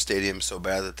him in their stadium so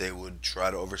bad that they would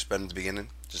try to overspend at the beginning.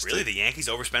 Really, the Yankees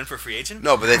overspend for a free agent?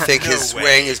 No, but they think No his way.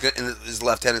 swing is gonna, his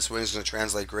left-handed swing is going to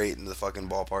translate great into the fucking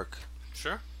ballpark.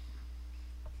 Sure.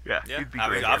 Yeah. Yeah. He'd be I mean,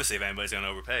 great here. obviously, if anybody's going to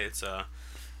overpay, it's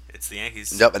the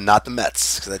Yankees. Yep, and not the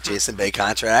Mets because that Jason Bay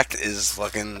contract is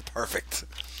fucking perfect.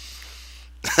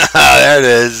 There it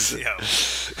is.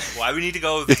 Yo, why we need to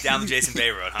go down the Jason Bay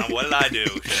road, huh? What did I do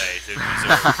today to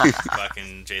deserve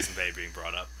fucking Jason Bay being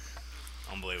brought up?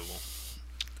 Unbelievable.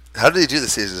 How did he do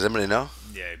this season? Does anybody know?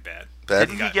 Yeah, bad. Bad?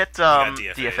 Didn't he got- get got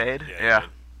DFA'd? he Yeah. did.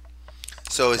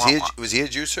 So Wah, wah. was he a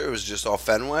juicer? Or was it just all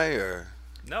Fenway or?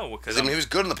 No, because I mean, he was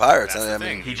good in the Pirates. That's I the mean,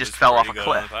 thing. He He just was fell off pretty a good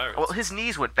on the cliff. Pirates. Well, his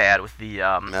knees went bad with the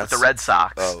Mets? Red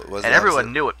Sox, Oh, it was and the everyone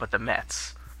opposite. knew it, but the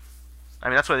Mets. I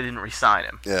mean, that's why they didn't re-sign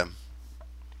him. yeah.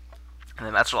 And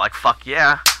the Mets were like, "Fuck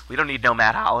yeah, we don't need no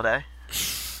Matt Holliday."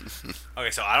 Okay,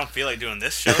 so I don't feel like doing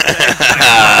this show today.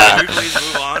 Can we please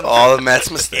move on? All the Mets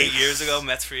 8 mistakes. years ago,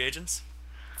 Mets free agents.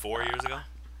 4 years ago.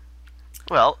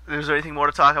 Well, is there anything more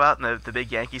to talk about in the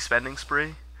big Yankee spending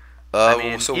spree? I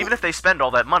mean, so even if they spend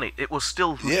all that money, it will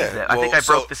still leave Yeah, them. I think well, I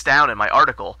broke so- this down in my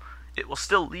article. It will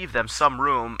still leave them some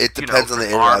room. it depends on the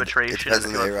for A-Rod. arbitration. It depends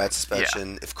on and the if- A-Rod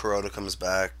suspension. If Kuroda comes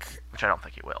back, which I don't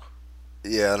think he will.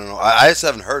 yeah, I don't know. I just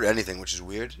haven't heard anything, which is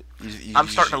weird. I'm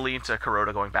starting to lean to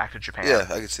Kuroda going back to Japan. Yeah,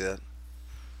 I can see that.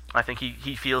 I think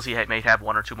he feels he may have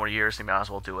 1 or 2 more years. He might as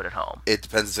well do it at home. It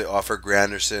depends if they offer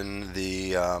Granderson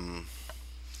the,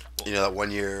 that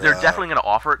 1 year. They're definitely going to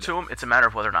offer it to him. It's a matter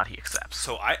of whether or not he accepts.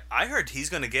 So I heard he's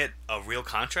going to get a real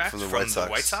contract From from the the White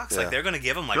White Sox, Sox. yeah. Like they're going to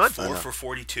give him like Good. 4 I know. for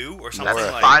 42 or That's something.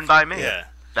 That's like fine by me. Yeah.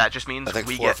 That just means I think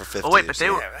we 4 get. for 50 Oh wait, or but they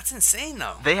something. were Yeah, that's insane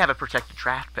though. they have a protected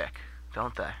draft pick,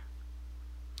 don't they?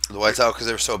 The White Sox because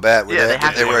they were so bad. Yeah, they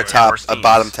have they to were be a top, worse a teams.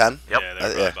 bottom 10. Yep. Yeah, they're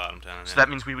Yeah. probably bottom 10. So yeah. that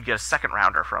means we would get a second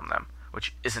rounder from them,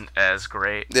 which isn't as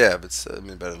great. Yeah, but it's, better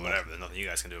than Whatever, there's nothing you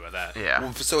guys can do about that. Yeah.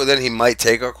 Well, so then he might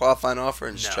take our qualifying offer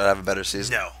and just No. try to have a better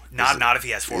season. No, not if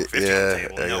he has 4 for 50 on Yeah, the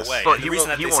table. I No guess. way. But And he the reason won't,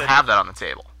 that he they won't said- have that on the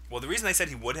table. Well, the reason they said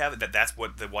he would have it, that's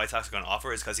what the White Sox are going to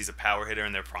offer, is because he's a power hitter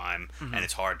in their prime, and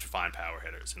it's hard to find power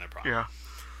hitters in their prime. Yeah.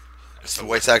 The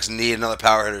White Sox need another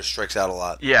power hitter who strikes out a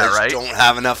lot. Yeah, they just right. don't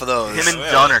have enough of those. Him and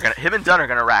Yeah. Dunn are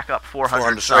gonna rack up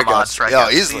 400 some odd strikeouts Yeah,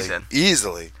 a easily, season,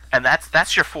 easily. and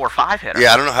that's your 4-5 hitter.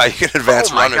 Yeah, I don't know how you can advance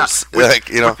Oh my runners. God. With, Like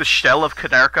with the shell of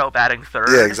Canerco batting third.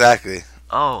 yeah, exactly.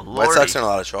 Oh White lordy. Sox are in a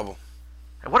lot of trouble.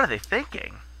 What are they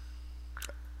thinking?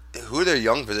 Who are their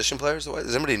young position players?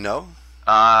 Does anybody know?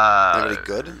 Uh, Anybody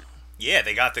good? Yeah,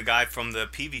 they got the guy from the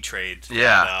PV trade.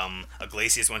 Yeah.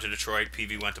 Iglesias went to Detroit,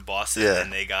 PV went to Boston, Yeah.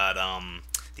 and they got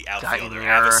the outfielder,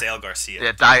 Diner. Avasale Garcia.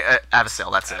 Yeah,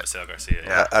 Avasale. That's it. Avasale Garcia, Yeah.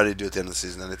 yeah. How do you do at the end of the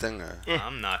season? Anything? Or? Yeah.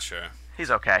 I'm not sure.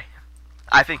 He's okay.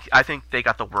 I think they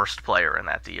got the worst player in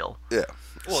that deal. Yeah.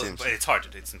 Well, Seems- but it's hard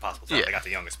to. It's impossible to tell. Yeah. They got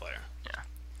the youngest player.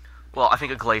 Well, I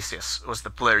think Iglesias was the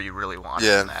player you really wanted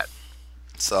Yeah. in that.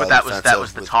 solid But that was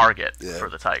defensive the with target yeah, for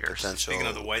the Tigers. potential. Speaking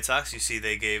of the White Sox, you see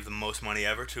they gave the most money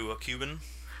ever to a Cuban.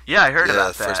 Yeah, I heard Yeah,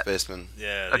 about first that. baseman.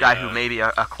 Yeah, A guy who may be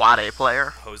a quad A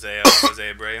player. Jose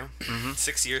Abreu.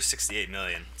 6 years, $68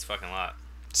 million. It's fucking a lot.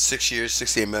 6 years,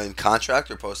 68 million contract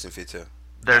or posting fee too?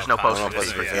 There's no contract. post. No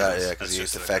posting fee for that, yeah, because he That's gets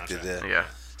just the affected. contract. Yeah. Yeah.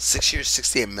 6 years,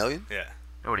 68 million. Yeah.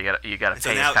 What do you got to So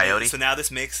pay his now, Coyote? so now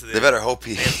this makes They better hope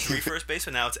he. They have 3 first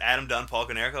basemen now. It's Adam Dunn, Paul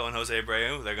Konerko, and Jose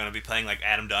Abreu. They're going to be playing like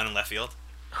Adam Dunn in left field.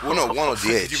 one will DH.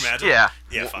 Could you imagine? Yeah.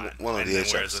 Yeah, One- fine. one will and then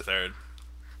DH where's the third?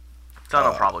 Dunn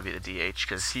will probably be the DH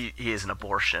because he is an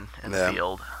abortion in the Yeah.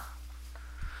 field.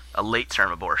 A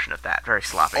late-term abortion at that. Very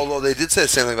sloppy. Although they did say the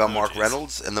same thing about Oh, Mark jeez.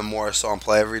 Reynolds, and the more I saw him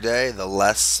play every day, the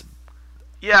less.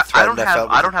 yeah, threatened I felt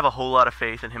with I don't him. have a whole lot of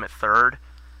faith in him at third.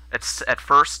 At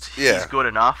first, Yeah. he's good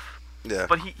enough, Yeah,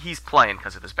 but he's playing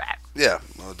because of his bat. yeah,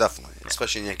 well, definitely,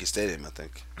 especially in Yankee Stadium, I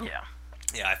think. Yeah.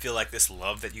 Yeah, I feel like this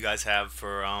love that you guys have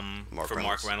for Mark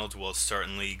Reynolds. Reynolds will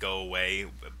certainly go away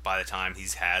by the time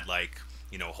he's had like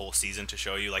a whole season to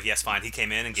show you. Like, yes, fine, he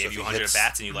came in and So gave if you he 100 hits- at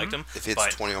bats and you liked him. If he hits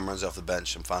but 20 home runs off the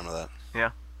bench, I'm fine with that.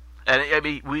 Yeah. And I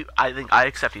mean, I think I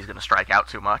accept he's going to strike out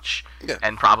too much, Yeah.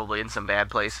 and probably in some bad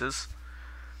places.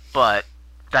 But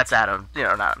that's Adam.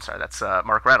 That's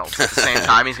Mark Reynolds. At the same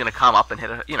time, he's going to come up and hit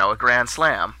a grand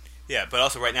slam. yeah, but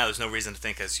also right now there's no reason to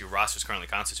think, as your roster's currently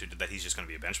constituted, that he's just going to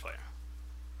be a bench player.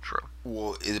 True.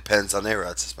 Well, it depends on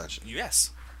A-Rod's suspension.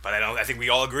 Yes, but I think we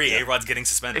all agree A-Rod's getting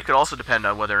suspended It could also depend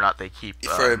on whether or not they keep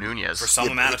For- Nunez. for some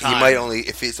Yeah, amount of he time. might only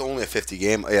if it's only a 50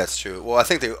 game. Yeah, it's true. Well, I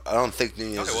don't think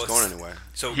Nunez Okay, well, is going it's- anywhere.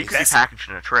 So He could be that's- packaged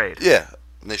in a trade. Yeah,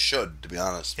 and they should, to be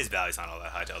honest. his value's not all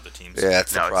that high to other teams. Yeah,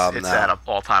 that's No, the problem it's now. at an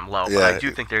all-time low. But Yeah. I do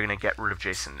think they're going to get rid of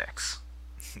Jason Nix.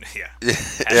 yeah. yeah. He's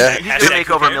Hashtag going to make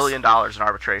who over $1 cares? million in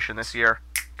arbitration this year.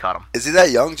 Cut him. Is he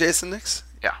that young, Jason Nix?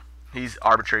 Yeah. He's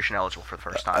arbitration eligible for the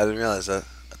first I time. didn't realize that.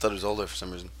 I thought he was older for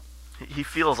some reason. He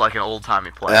feels like an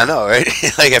old-timey player. Yeah, I know, right?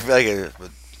 Like I feel like, but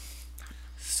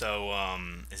So,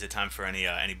 is it time for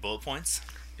any bullet points?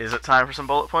 Is it time for some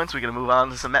bullet points? We going to move on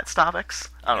to some Mets topics?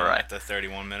 All right. At the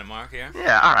 31-minute mark here.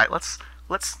 Yeah, all right. Let's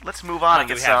move on Not and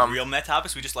that get we have some. real Met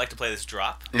topics. We just like to play this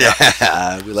drop.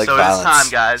 yeah, we like So violence. it's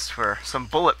time, guys, for some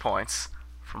bullet points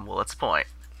from Willet's Point.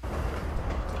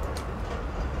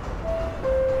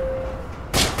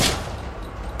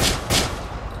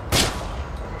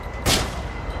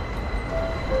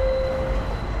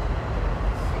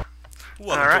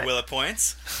 Welcome All right. to Willet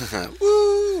Points.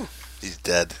 Woo! He's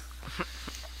dead.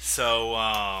 So,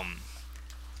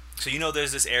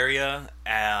 there's this area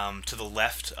to the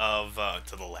left of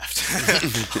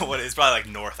what is probably like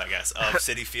north, I guess, of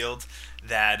Citi Field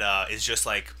that is just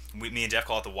like me and Jeff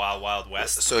call it the Wild Wild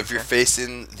West. So if you're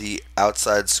facing the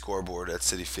outside scoreboard at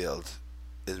Citi Field,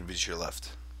 it would be to your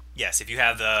left. Yes, if you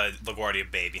have the LaGuardia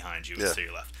Bay behind you, it's Yeah. to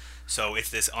your left. So it's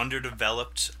this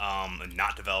underdeveloped,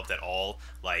 not developed at all,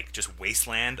 like just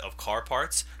wasteland of car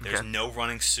parts. There's Okay. no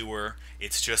running sewer.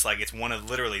 It's just like it's one of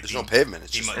literally. There's no pavement.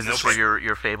 It's the just mo- Is no this pa- where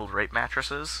your fabled rape mattress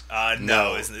is? No,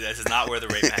 No. this is not where the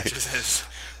rape mattress is,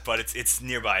 but it's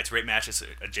nearby. It's rape mattress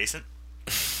adjacent.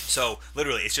 So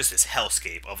literally, it's just this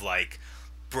hellscape of like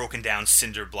broken down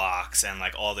cinder blocks and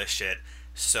like all this shit.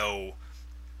 So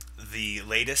the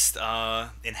latest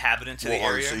inhabitant to the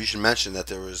area. So you should mention that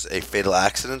there was a fatal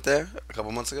accident there a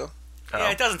couple months ago. Yeah,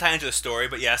 it doesn't tie into the story,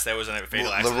 but yes, there was a fatal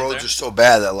Well, accident the roads there. are so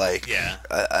bad that like Yeah.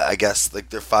 I guess like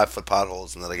they're 5-foot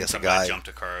potholes and then I guess Some a guy jumped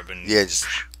a curb and just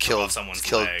off killed someone's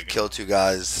leg. killed 2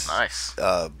 guys Nice. in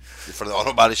front of the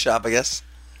auto body shop, I guess.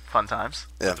 Fun times.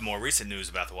 Yeah. The more recent news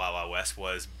about the Wild Wild West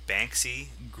was Banksy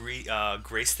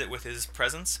graced it with his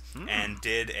presence and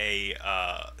did a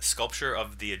sculpture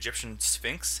of the Egyptian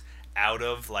Sphinx out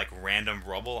of like random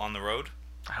rubble on the road.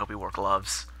 I hope he wore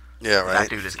gloves. Yeah, That right.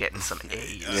 dude is getting some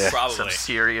AIDS. Yeah. Probably. Some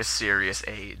serious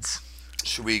AIDS.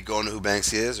 Should we go into who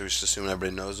Banksy is, or just assume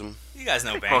everybody knows him? You guys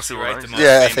know I think most Banksy, people right? know The him. most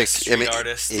Yeah, I think. famous street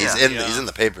artist. He's in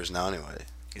the papers now, anyway.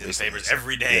 He's in the Recently, papers so-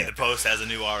 every day. yeah. The Post has a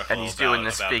new article And he's doing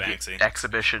this about big Banksy.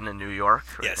 exhibition in New York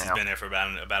right Yes, now. he's been there for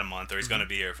about a month, or he's going to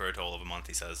be here for a total of a month,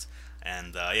 he says.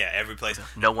 And every place.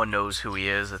 No one knows who he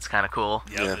is. It's kind of cool.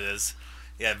 Yep, Yeah. it is.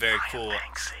 Yeah, very cool.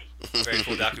 Banksy. Very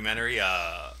cool documentary.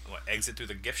 Exit Through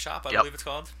the Gift Shop, I Yep. believe it's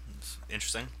called. It's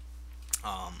interesting.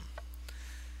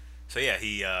 So yeah,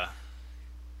 he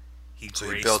So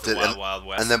graced he built the it, Wild Wild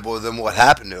West. and then what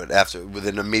happened to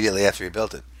it immediately after he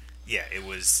built it? yeah, it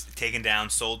was taken down,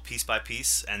 sold piece by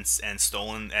piece, and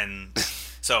stolen. And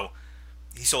so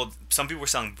he sold. Some people were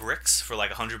selling bricks for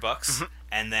like $100,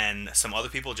 and then some other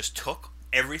people just took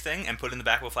everything and put it in the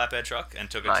back of a flatbed truck and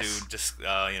took it Nice. to just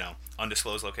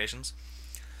undisclosed locations.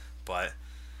 But it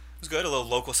was good. A little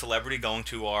local celebrity going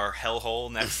to our hellhole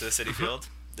next to the Citi Field.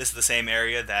 This is the same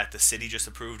area that the city just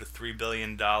approved a $3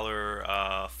 billion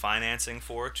financing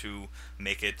for to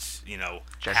make it,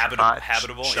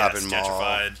 habitable. Shopping mall.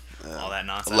 Gentrified, all that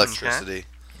nonsense. Electricity.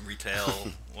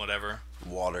 Retail, whatever.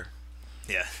 Water.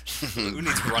 Yeah. Who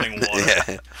needs running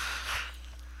water?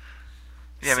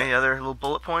 Yeah, any other little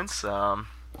bullet points? I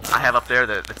have up there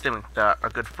our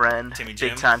good friend, Timmy Jim.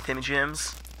 big time Timmy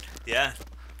Jims. Yeah,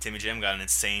 Timmy Jim got an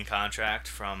insane contract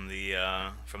from the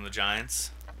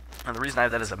Giants. And the reason I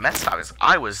have that as a Mets top is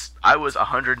I was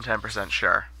 110%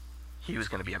 sure he was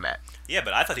going to be a Met. Yeah,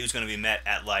 but I thought he was going to be Met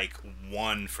at like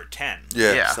 1 for 10.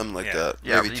 Yeah, something like that.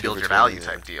 Yeah, maybe rebuild 2 your for value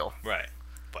 20, type deal. Right.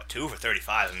 But 2 for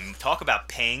 35. I mean, talk about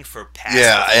paying for past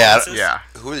performances. Yeah.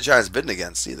 Who are the Giants bidding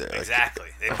against either? Exactly.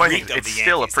 It's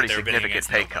still a pretty significant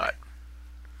pay cut.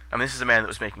 I mean, this is a man that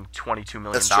was making $22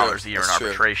 million a year in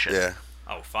arbitration. Yeah.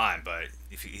 Oh, fine, but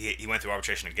if he went through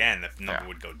arbitration again, the number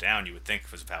would go down. You would think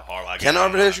it was about horrible. Can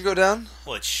arbitration go down?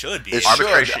 Well, it should be. It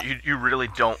arbitration, you really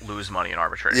don't lose money in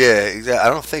arbitration. Yeah, exactly.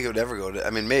 I don't think it would ever go to.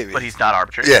 I mean, maybe. But he's not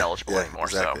arbitration eligible anymore,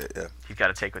 exactly, so he's got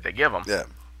to take what they give him. Yeah.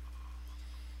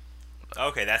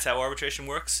 Okay, that's how arbitration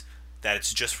works? That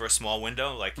it's just for a small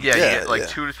window? Like 2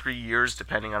 to 3 years,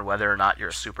 depending on whether or not you're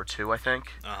a Super 2, I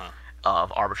think,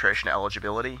 of arbitration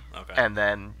eligibility. Okay. And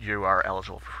then you are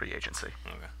eligible for free agency.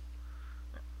 Okay.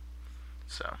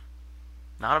 So,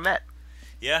 not a Met.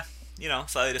 Yeah,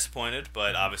 slightly disappointed,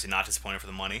 but obviously not disappointed for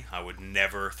the money. I would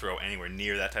never throw anywhere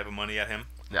near that type of money at him.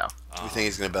 No. Do you think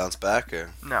he's going to bounce back?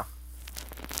 Or? No.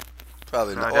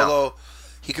 Probably not. No, Although,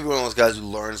 he could be one of those guys who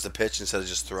learns to pitch instead of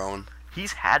just throwing.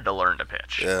 He's had to learn to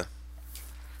pitch. Yeah.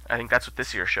 I think that's what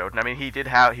this year showed. And I mean, he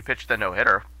pitched the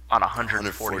no-hitter on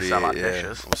 140 some odd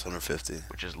pitches. Almost 150.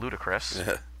 Which is ludicrous.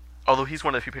 Yeah. Although he's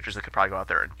one of the few pitchers that could probably go out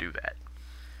there and do that.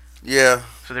 Yeah.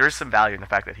 So there is some value in the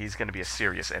fact that he's going to be a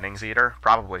serious innings eater,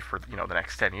 probably for the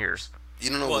next 10 years.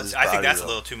 You don't know well, I think that's a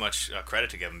little too much credit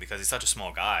to give him because he's such a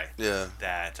small guy. Yeah.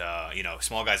 That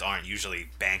small guys aren't usually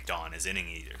banked on as inning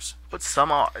eaters. But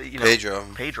some are,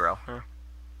 Pedro. Yeah.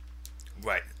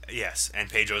 Right. Yes, and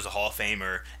Pedro's a Hall of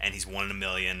Famer, and he's 1 in a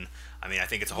million. I mean, I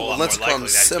think it's a whole lot more likely that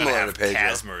he's going to have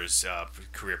Kazmar's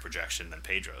career projection than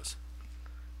Pedro's.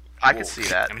 I could see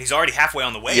that. I mean, he's already halfway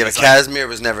on the way. Yeah, but Kazmir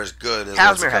was never as good as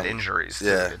Kazmir had injuries, too,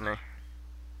 didn't he?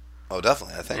 Oh,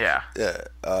 definitely, I think. Yeah. Yeah.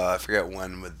 I forget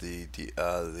when with the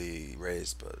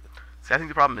Rays, but... See, I think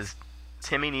the problem is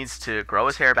Timmy needs to grow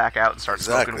his hair back out and start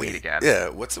smoking weed again. Yeah,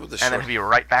 what's it with the short... And then he'll be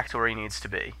right back to where he needs to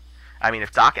be. I mean,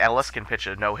 if Doc Ellis can pitch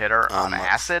a no-hitter on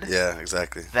acid... Yeah,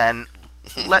 exactly. Then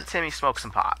let Timmy smoke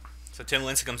some pot. So Tim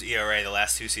Lincecum's ERA the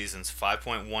last 2 seasons,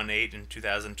 5.18 in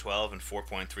 2012 and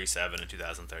 4.37 in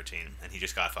 2013. And he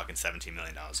just got fucking $17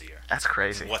 million a year. That's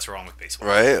crazy. What's wrong with baseball?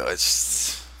 Right?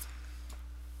 It's...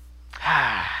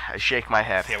 I shake my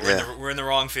head. Yeah, we're in the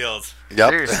wrong field. Yep.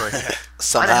 Seriously.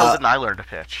 Why the hell didn't I learn to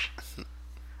pitch?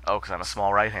 Oh, because I'm a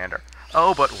small right-hander.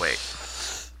 Oh, but wait.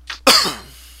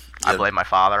 I blame my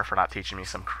father for not teaching me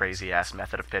some crazy-ass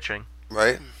method of pitching.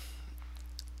 Right.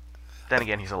 Then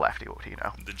again, he's a lefty. What do you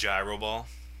know? The gyro ball.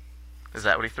 Is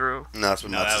that what he threw? No, that's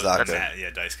what Matsuzaka did. Yeah,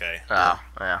 Daisuke. Oh,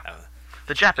 yeah.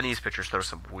 The Japanese pitchers throw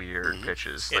some weird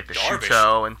pitches, like the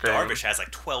Shuto and things. Darvish has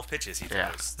like 12 pitches he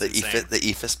throws. The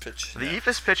Ephus pitch. The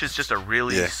Ephus pitch is just a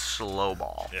really slow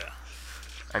ball. Yeah.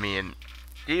 I mean,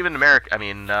 even America. I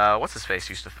mean, what's his face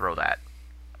used to throw that?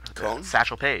 Cone?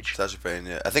 Satchel Paige. Satchel Paige,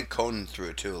 yeah. I think Cone threw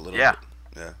it too a little bit.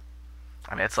 Yeah.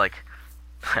 I mean, it's like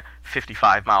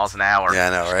 55 miles an hour. Yeah, I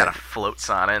know, just right? kind of floats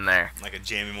on in there. Like a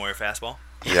Jamie Moyer fastball?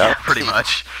 Yeah, pretty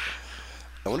much.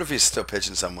 I wonder if he's still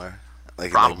pitching somewhere.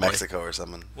 Like Probably. in Mexico or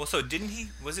something. Well, so didn't he?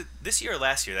 Was it this year or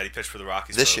last year that he pitched for the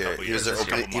Rockies? This for a year, couple he was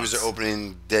years, their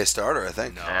opening day starter, I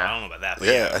think. No, I don't know about that. But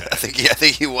Yeah, okay. I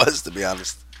think he was, to be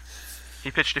honest.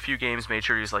 He pitched a few games, made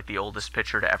sure he was like the oldest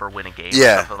pitcher to ever win a game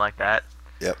Yeah. or something like that.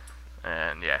 Yep.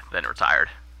 And then retired.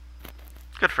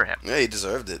 Good for him. Yeah, he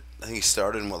deserved it. I think he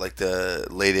started in like the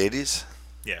late 80s?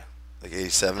 Yeah. Like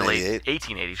 87, The late 88?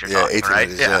 1880s, you're Yeah, talking, 1880s,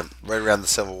 right? yeah. Right around the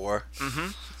Civil War. Mm-hmm.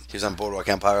 He was on Boardwalk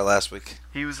Empire last week.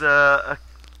 He was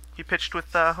he pitched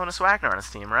with Honus Wagner on his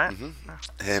team, right?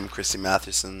 Mm-hmm. Him, Christy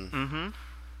Mathewson. Mm-hmm.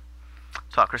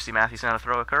 Taught Christy Mathewson how to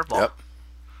throw a curveball. Yep.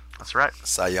 That's right.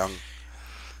 Cy Young.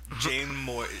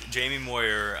 Jamie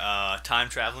Moyer,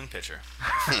 time-traveling pitcher.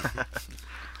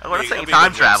 I'm not saying It'll be a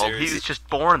time good travel. series. He was just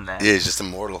born then. Yeah, he's just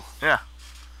immortal. Yeah.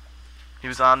 He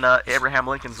was on Abraham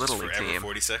Lincoln's Little League Forever team.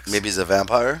 46. Maybe he's a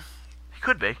vampire. He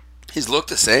could be. He's looked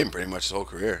the same pretty much his whole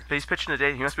career. But he's pitching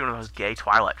today. He must be one of those gay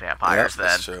Twilight vampires Yeah,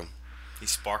 then. that's true. He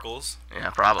sparkles. Yeah,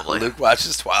 probably. Luke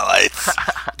watches Twilight.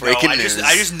 Breaking news.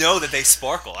 I just know that they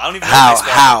sparkle. I don't even know if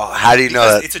they sparkle. How do you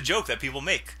know that? It's a joke that people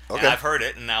make. Okay. And I've heard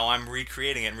it, and now I'm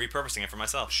recreating it and repurposing it for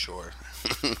myself. Sure.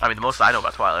 I mean, the most I know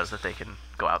about Twilight is that they can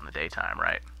go out in the daytime,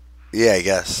 right? Yeah, I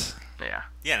guess. Yeah.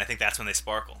 Yeah, and I think that's when they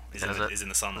sparkle. Is in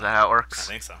the sunlight. Is that how it works?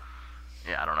 I think so.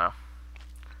 Yeah, I don't know.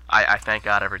 I thank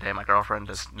God every day my girlfriend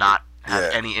does not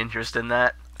have any interest in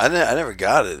that. I never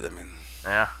got it. I mean,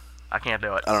 yeah, I can't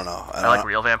do it. I don't know. I like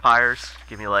real vampires.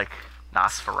 Give me like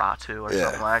Nosferatu or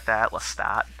something like that.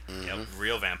 Lestat. Yep,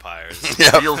 real vampires.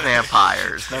 Real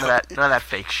vampires. None of that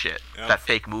fake shit. Yep. That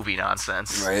fake movie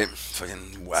nonsense. Right.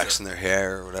 Fucking waxing their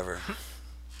hair or whatever.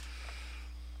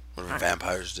 Whatever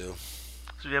vampires do.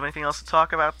 So do you have anything else to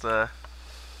talk about? I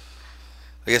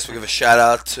guess we'll give a shout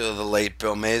out to the late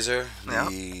Bill Mazer,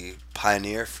 the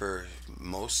pioneer for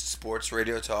most sports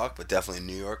radio talk, but definitely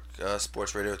New York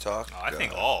sports radio talk. Oh, I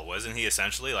think wasn't he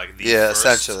essentially like the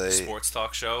first sports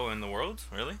talk show in the world?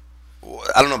 Really?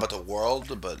 I don't know about the world,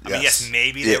 but I mean, yes,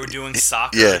 maybe they were doing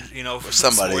soccer, for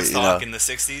somebody, sports talk in the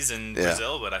 '60s in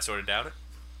Brazil, but I sort of doubt it.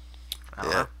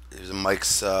 Yeah, he was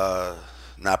Mike's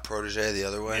not protege, the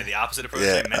other way. Yeah, the opposite of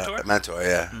protege, mentor. Mentor,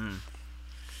 yeah. Mm.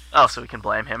 Oh, so we can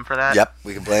blame him for that? Yep,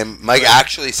 we can blame. Mike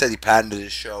actually said he patented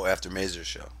his show after Mazer's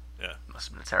show. Yeah, must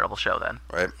have been a terrible show then.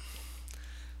 Right.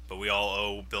 But we all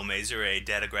owe Bill Mazer a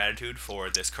debt of gratitude for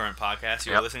this current podcast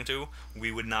you're listening to.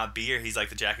 We would not be here. He's like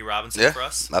the Jackie Robinson for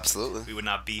us. Absolutely. We would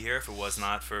not be here if it was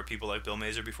not for people like Bill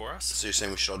Mazer before us. So you're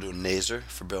saying we should all do a Naser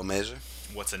for Bill Mazer?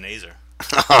 What's a Naser?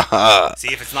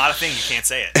 See, if it's not a thing, you can't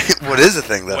say it. What is a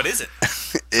thing, though? What is it?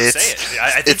 Say it.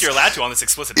 I think you're allowed to on this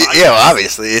explicit podcast. Yeah, well,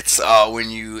 obviously. It's when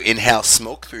you inhale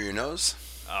smoke through your nose.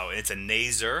 Oh, it's a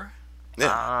Naser? Yeah.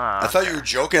 I thought you were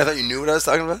joking. I thought you knew what I was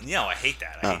talking about. No, I hate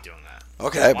that. I hate doing that.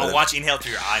 Okay. I'll watch inhale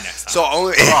through your eye next time. So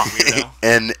only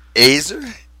an Azer?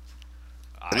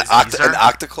 An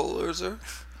octacolozer?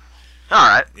 All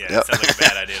right. Yeah, that sounds like a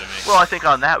bad idea to me. Well, I think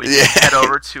on that we can head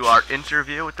over to our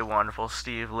interview with the wonderful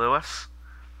Steve Lewis.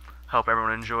 Hope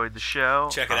everyone enjoyed the show.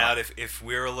 Check it out. If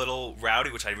we're a little rowdy,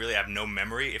 which I really have no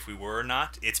memory if we were or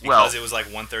not, it's because it was like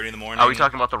 1:30 in the morning. Are we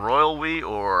talking about the royal we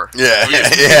or? Yeah,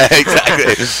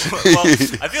 exactly. Well,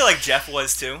 I feel like Jeff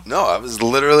was too. No, I was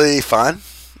literally fine.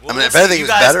 Well, I mean, if anything was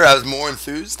better, I was more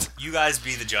enthused. You guys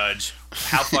be the judge.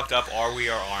 How fucked up are we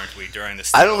or aren't we during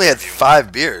this? I only had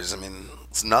 5 beers. I mean,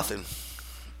 it's nothing.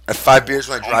 I had 5 beers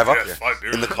when I drive up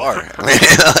here in the car. I mean,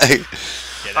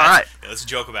 all right. Yeah, let's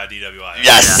joke about DWI.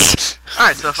 Yes. All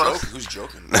right, so folks, who's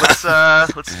joking? let's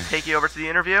take you over to the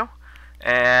interview,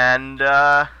 and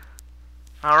all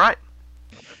right.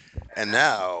 And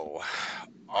now,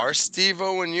 our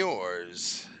Steve-O and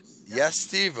yours. Yes,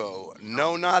 Steve-O.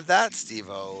 No, not that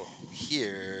Steve-O.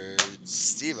 Here's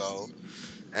Steve-O.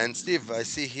 And Steve, I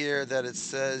see here that it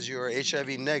says you're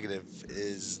HIV negative.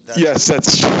 Is that Yes,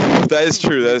 that's true. That is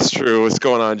true. That is true. What's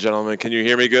going on, gentlemen? Can you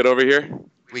hear me good over here?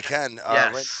 We can.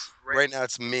 Yes. Right now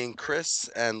it's me and Chris,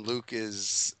 and Luke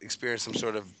is experiencing some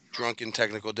sort of drunken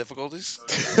technical difficulties.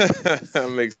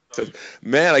 That makes sense.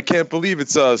 Man, I can't believe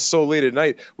it's so late at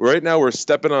night. Right now we're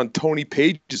stepping on Tony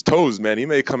Page's toes, man. He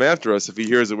may come after us if he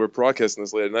hears that we're broadcasting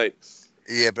this late at night.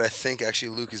 Yeah, but I think actually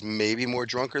Luke is maybe more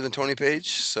drunker than Tony Page,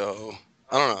 so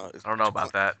I don't know. I don't know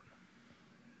about that.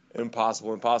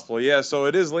 Impossible. Yeah, so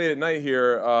it is late at night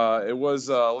here. It was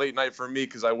late night for me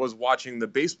because I was watching the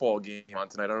baseball game on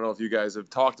tonight. I don't know if you guys have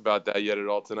talked about that yet at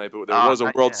all tonight, but there was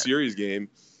a World Series game.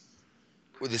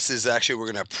 Well, this is actually,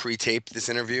 we're going to pre-tape this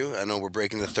interview. I know we're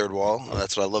breaking the third wall.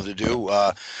 That's what I love to do.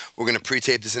 We're going to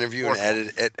pre-tape this interview and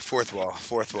edit it. Fourth wall.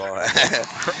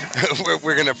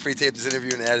 we're going to pre-tape this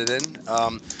interview and add it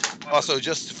in. Also,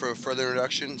 just for further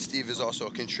introduction, Steve is also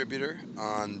a contributor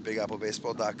on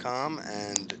BigAppleBaseball.com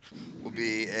and will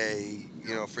be a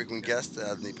frequent guest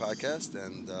on the podcast,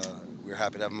 and we're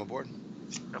happy to have him aboard.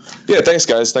 Yeah, thanks,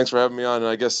 guys. Thanks for having me on. And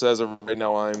I guess as of right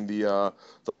now, I'm the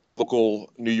local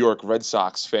New York Red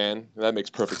Sox fan. That makes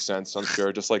perfect sense, I'm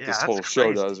sure, just like this whole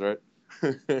show does, right?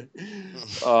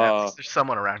 There's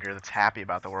someone around here that's happy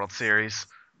about the World Series.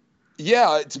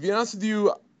 Yeah, to be honest with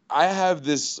you, I have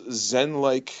this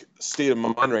zen-like state of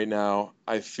mind right now.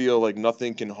 I feel like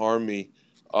nothing can harm me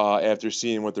after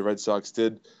seeing what the Red Sox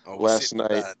did last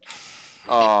night.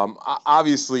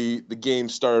 Obviously, the game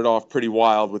started off pretty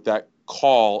wild with that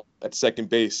call at second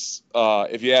base.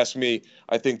 If you ask me,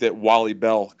 I think that Wally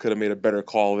Bell could have made a better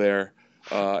call there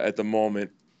at the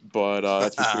moment. But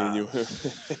that's between you.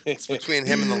 It's between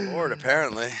him and the Lord,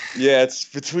 apparently. Yeah, it's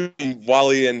between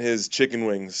Wally and his chicken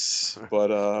wings. But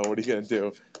what are you going to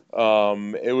do?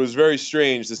 It was very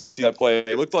strange to see that play.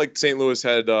 It looked like St. Louis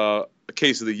had a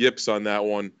case of the yips on that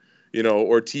one.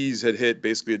 Ortiz had hit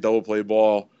basically a double play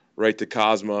ball right to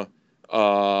Cosma.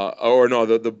 Or no,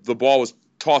 the ball was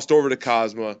tossed over to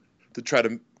Cosma to try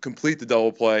to complete the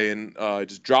double play, and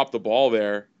just dropped the ball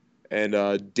there. And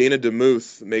Dana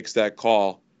DeMuth makes that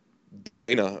call.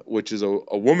 Dana, which is a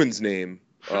woman's name,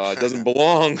 doesn't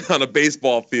belong on a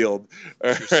baseball field.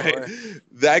 All right?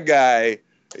 That guy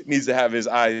needs to have his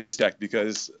eyes checked,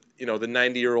 because the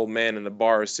 90-year-old man in the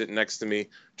bar is sitting next to me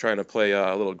trying to play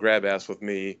a little grab ass with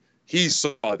me. He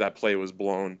saw that play was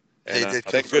blown. And,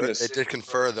 thank goodness. They did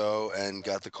confer, though, and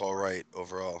got the call right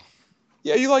overall.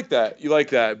 Yeah, you like that.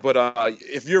 But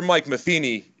if you're Mike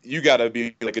Matheny, you got to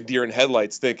be like a deer in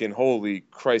headlights thinking, holy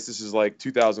Christ, this is like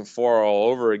 2004 all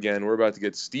over again. We're about to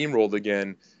get steamrolled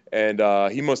again. And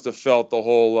he must have felt the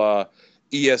whole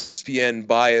ESPN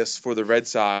bias for the Red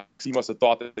Sox. He must have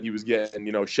thought that he was getting,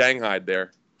 shanghaied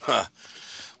there. Huh.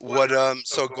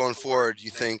 So going forward, you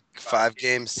think 5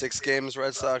 games, 6 games,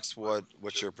 Red Sox?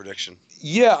 What's your prediction?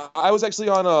 Yeah, I was actually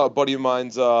on a buddy of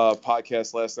mine's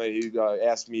podcast last night. He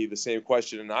asked me the same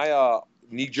question, and I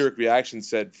knee-jerk reaction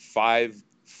said 5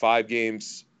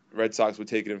 games. Red Sox would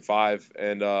take it in 5.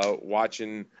 And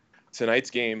watching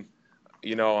tonight's game,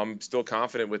 I'm still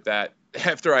confident with that.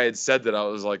 After I had said that, I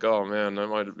was like, oh man, that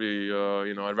might be,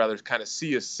 I'd rather kind of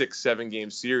see a 6-7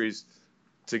 game series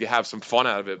to have some fun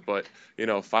out of it. But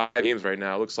 5 games right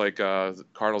now, it looks like the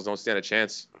Cardinals don't stand a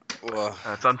chance. Well,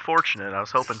 that's unfortunate. I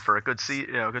was hoping for a good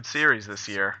series this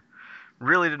year.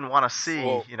 Really didn't want to see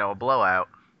a blowout.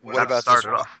 What about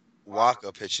this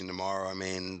Waka pitching tomorrow? I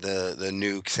mean, the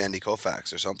new Sandy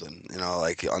Koufax or something.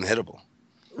 Like unhittable.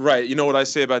 Right. You know what I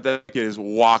say about that kid is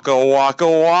waka, waka,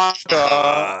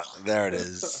 waka. There it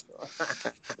is.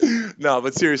 No,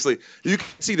 but seriously, you can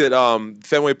see that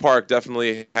Fenway Park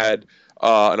definitely had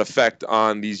an effect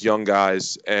on these young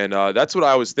guys. And that's what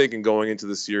I was thinking going into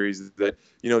the series, that,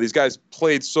 these guys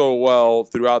played so well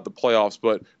throughout the playoffs.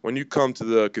 But when you come to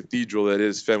the cathedral that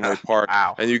is Fenway Park,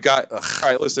 and you got – all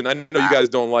right, listen, I know you guys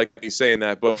don't like me saying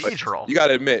that, but you got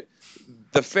to admit –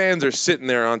 the fans are sitting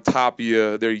there on top of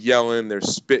you. They're yelling, they're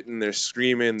spitting, they're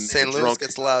screaming. St. Louis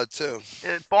gets loud too.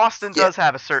 Boston does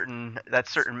have certain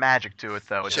magic to it,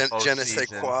 though. Je ne sais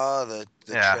quoi, the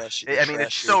trash. I mean,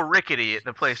 it's so rickety.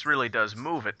 The place really does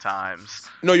move at times.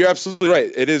 No, you're absolutely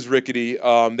right. It is rickety.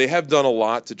 They have done a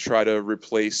lot to try to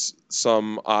replace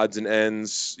some odds and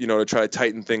ends, to try to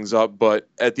tighten things up. But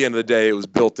at the end of the day, it was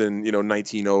built in,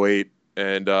 1908,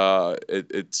 and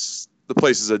it's. The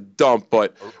place is a dump,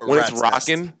 but when it's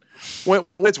rocking,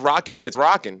 it's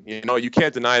rocking. You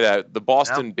can't deny that. The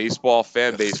Boston baseball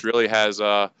fan base really has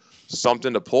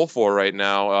something to pull for right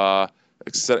now,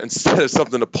 instead of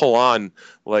something to pull on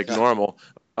like normal.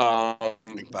 But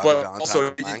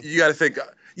also, you got to think,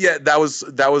 that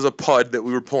was a PUD that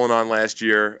we were pulling on last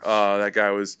year. That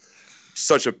guy was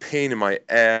such a pain in my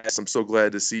ass. I'm so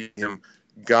glad to see him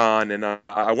gone, and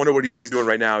I wonder what he's doing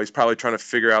right now. He's probably trying to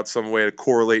figure out some way to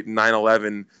correlate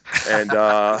 9/11 and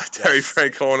Terry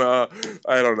Francona.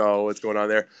 I don't know what's going on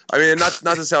there. I mean, not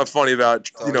to sound funny about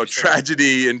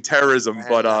tragedy and terrorism,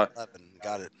 but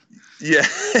got it. Yeah.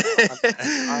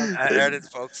 I heard it,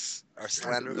 folks. Our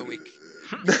slander of the week.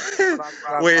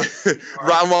 Wait,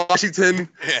 Ron Washington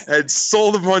had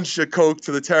sold a bunch of coke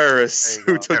to the terrorists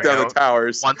who took down the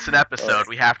towers. Once an episode,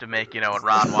 we have to make a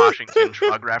Ron Washington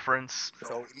drug reference.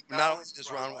 So not only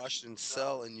does Ron Washington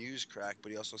sell and use crack,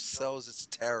 but he also sells its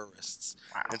terrorists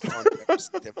and fund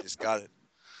terrorist activities. Got it.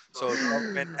 So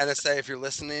government, NSA, if you're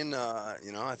listening,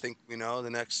 I think we know the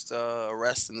next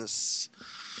arrest in this.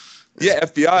 Yeah,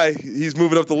 FBI. He's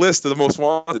moving up the list of the most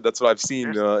wanted. That's what I've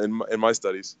seen in my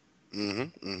studies.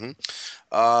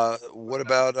 What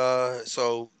about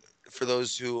so for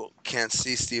those who can't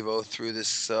see Steve-O through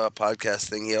this podcast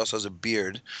thing, he also has a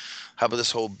beard. How about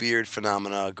this whole beard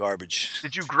phenomena garbage?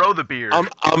 Did you grow the beard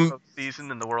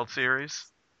season in the World Series?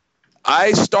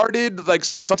 I started like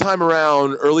sometime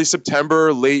around early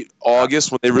September, late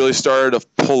August, when they really started to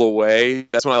pull away.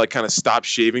 That's when I kind of stopped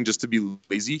shaving just to be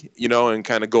lazy, and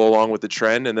kind of go along with the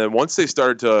trend. And then once they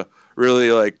started to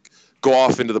really go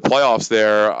off into the playoffs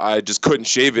there, I just couldn't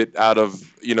shave it out of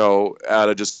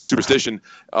just superstition.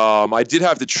 I did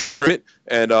have to trim it,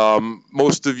 and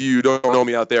most of you don't know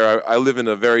me out there. I live in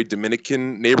a very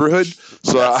Dominican neighborhood,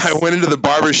 so I went into the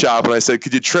barber shop and I said,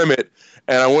 could you trim it?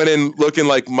 And I went in looking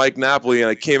like Mike Napoli, and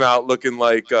I came out looking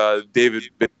like David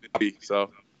Bobby.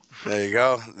 So there you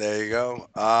go.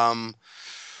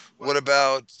 What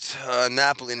about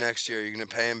Napoli next year? Are you going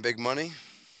to pay him big money?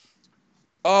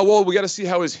 Well, we got to see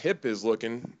how his hip is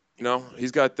looking.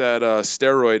 He's got that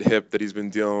steroid hip that he's been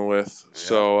dealing with. Yeah,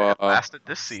 so it lasted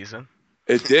this season.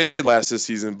 It did last this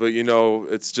season, but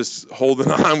it's just holding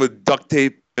on with duct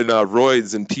tape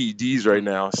roids and PEDs right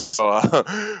now, so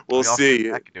we'll see.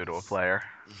 That could do to a player.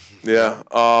 Yeah.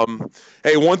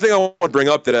 Hey, one thing I want to bring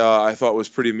up that I thought was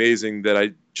pretty amazing that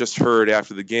I just heard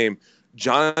after the game: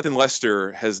 Jonathan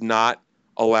Lester has not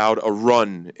allowed a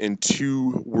run in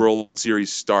 2 World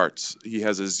Series starts. He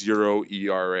has a 0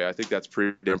 ERA. I think that's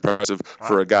pretty impressive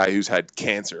for a guy who's had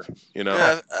cancer. You know.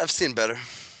 Yeah, I've seen better.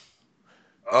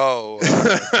 Oh,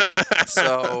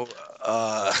 so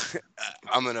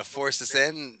I'm gonna force this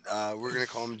in. We're gonna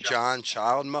call him John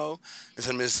Childmo, and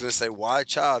somebody's gonna say, "Why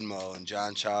Childmo?" And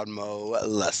John Childmo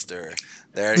Lester.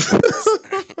 There it goes.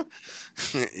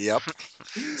 Yep.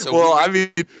 So well, I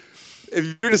mean, if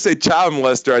you're going to say child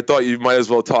molester, I thought you might as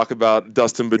well talk about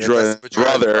Dustin Pedroia's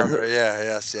brother. Yeah,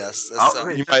 yes. That's,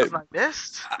 you might I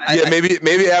missed.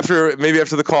 Maybe after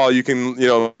the call, you can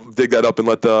dig that up and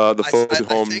let the folks at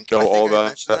home know all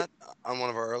about that. On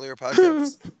one of our earlier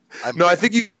podcasts. No, I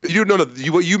think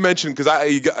what you mentioned, because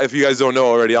if you guys don't know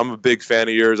already, I'm a big fan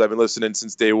of yours. I've been listening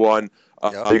since day one.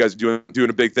 You guys are doing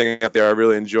a big thing out there. I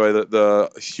really enjoy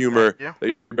the humor that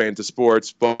you're bringing to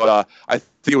sports. But I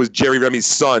think it was Jerry Remy's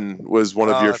son was one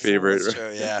of your favorite. That's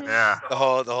true, yeah. The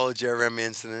whole Jerry Remy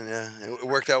incident. Yeah, it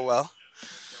worked out well.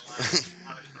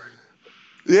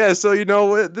 Yeah, so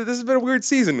this has been a weird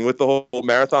season with the whole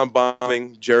marathon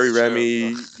bombing, Jerry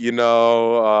Remy,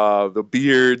 the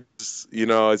beards,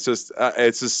 it's just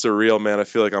surreal, man. I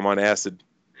feel like I'm on acid.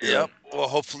 Yep. Well,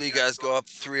 hopefully you guys go up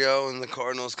 3-0 and the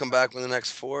Cardinals come back with the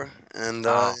next 4. And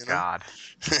God,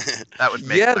 that would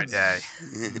make my day.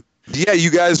 Yeah, you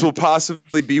guys will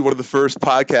possibly be one of the first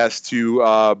podcasts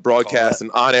to broadcast an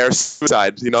on-air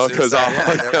suicide, because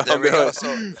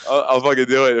I'll fucking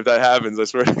do it if that happens. I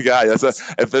swear to God,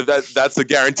 that's a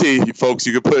guarantee, folks.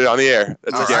 You can put it on the air.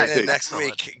 That's a guarantee. Right, next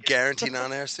week, guaranteed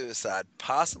on-air suicide.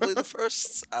 Possibly the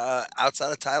first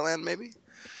outside of Thailand, maybe.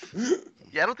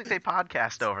 Yeah, I don't think they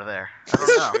podcast over there. I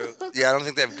don't know. Yeah, I don't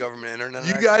think they have government internet.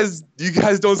 You guys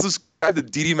don't subscribe to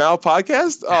DD Mao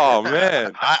podcast? Oh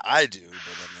man, I do, but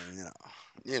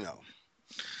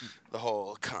the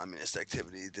whole communist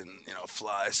activity didn't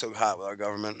fly so hot with our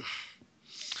government.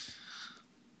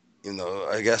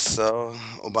 I guess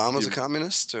Obama's a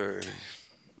communist, or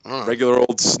I don't know. Regular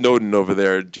old Snowden over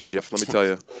there, Jeff. Let me tell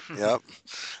you. Yep,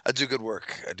 I do good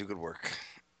work.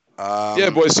 Yeah,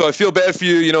 boys. So I feel bad for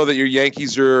you, that your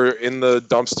Yankees are in the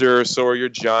dumpster. So are your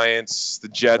Giants. The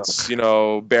Jets,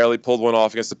 barely pulled one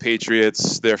off against the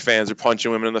Patriots. Their fans are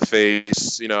punching women in the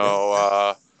face.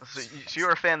 So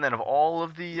you're a fan then of all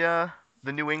of the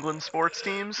New England sports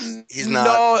teams? He's not.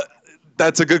 No,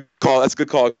 that's a good call.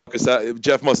 Because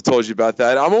Jeff must have told you about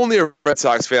that. I'm only a Red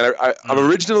Sox fan. I'm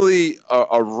originally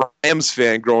a Rams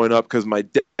fan growing up because my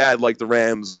dad liked the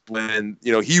Rams when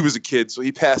he was a kid. So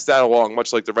he passed that along,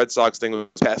 much like the Red Sox thing was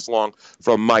passed along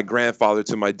from my grandfather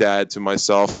to my dad to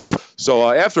myself.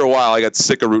 So after a while, I got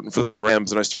sick of rooting for the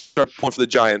Rams and I started pulling for the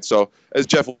Giants. So as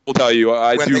Jeff will tell you,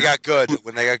 when they got good,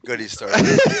 he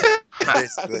started.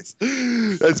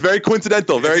 That's very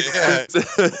coincidental.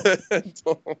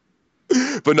 Coincidental.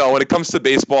 But no, when it comes to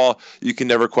baseball, you can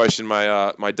never question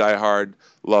my my diehard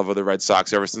love of the Red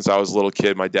Sox. Ever since I was a little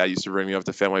kid, my dad used to bring me up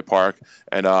to Fenway Park,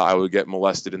 and I would get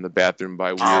molested in the bathroom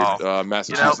by weird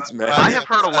Massachusetts men. I have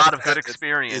heard a lot of good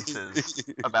experiences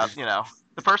about,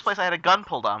 the first place I had a gun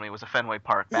pulled on me was a Fenway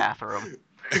Park bathroom.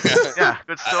 Yeah,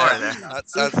 good story there. That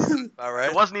sounds all right.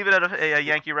 It wasn't even at a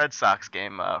Yankee Red Sox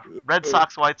game. Red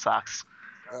Sox White Sox.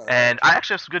 And I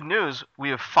actually have some good news. We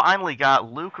have finally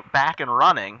got Luke back and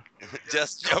running.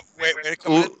 Wait to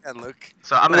come in, Luke.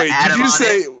 So I'm going to add him on.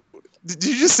 Did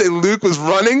you just say Luke was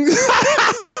running?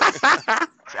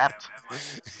 Accept.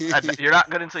 You're not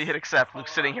good until you hit accept.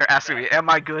 Luke's sitting here asking me, am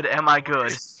I good? Am I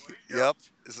good? Yep.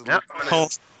 Yep.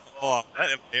 Oh,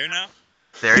 I'm here now?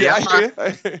 There you are.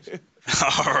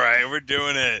 All right, we're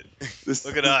doing it.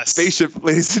 Look at us. Spaceship,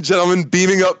 ladies and gentlemen,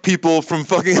 beaming up people from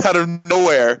fucking out of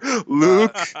nowhere.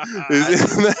 Luke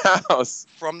is in the house.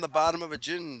 From the bottom of a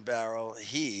gin barrel,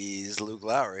 he's Luke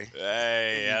Lowry.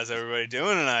 Hey, how's everybody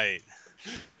doing tonight?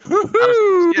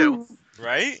 You.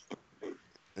 Right?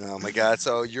 Oh my God!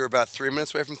 So you're about 3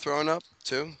 minutes away from throwing up,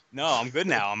 too? No, I'm good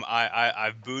now.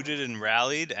 I've booted and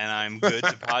rallied, and I'm good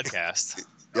to podcast.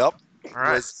 Yep. All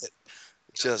right. Was it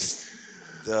just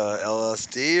the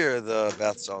LSD or the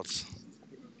bath salts?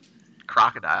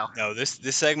 Crocodile. No, this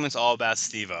segment's all about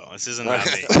Steve-O. This isn't about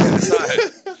me.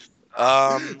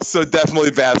 So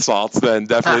definitely bath salts then.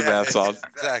 Definitely bath salts.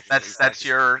 Exactly. That's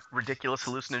your ridiculous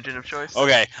hallucinogen of choice.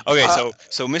 Okay.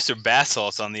 So Mr. Bath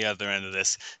Salt's on the other end of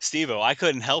this. Steve-O, I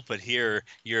couldn't help but hear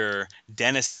your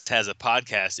Dennis Has a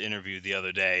Podcast interview the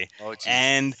other day,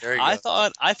 and I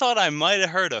thought I might have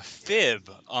heard a fib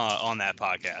on that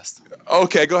podcast.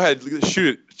 Okay, go ahead.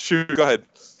 Shoot. Go ahead.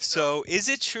 So, is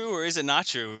it true or is it not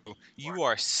true? You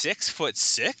are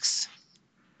 6'6"?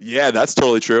 Yeah, that's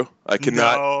totally true. I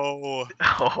cannot. No.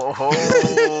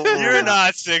 Oh. You're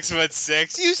not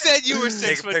 6'6". You said you were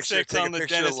 6'6" on the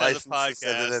Dennis Has a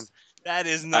Podcast. That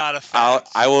is not a fact.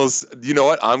 I will. You know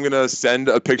what? I'm gonna send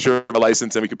a picture of my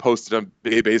license and we can post it on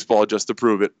Big Baseball just to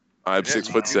prove it. I'm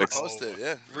 6'6". Post it,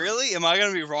 yeah. Really? Am I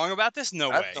gonna be wrong about this?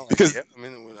 No way. Because I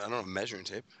don't have measuring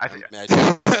tape. I think.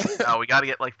 Imagine. No, we got to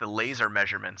get like the laser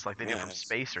measurements, like they do from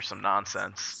space or some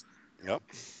nonsense. Yep.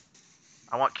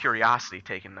 I want Curiosity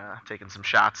taking some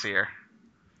shots here.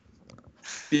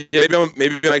 yeah,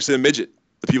 maybe I'm actually a midget.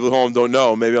 The people at home don't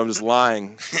know. Maybe I'm just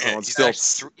lying. He's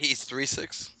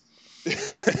 3'6".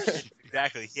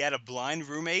 Exactly. He had a blind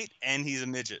roommate and he's a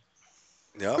midget.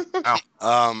 Yep.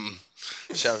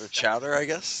 Shout out to Chowder, I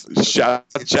guess. Shout out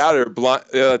to Chowder.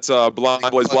 That's Blind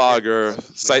Boys Blog or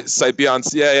Sight Beyond.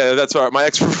 Yeah, that's all right. My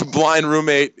ex-blind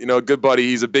roommate, good buddy.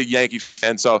 He's a big Yankee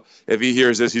fan, so if he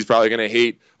hears this, he's probably gonna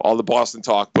hate all the Boston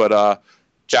talk. But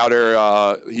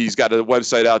Chowder, he's got a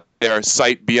website out there,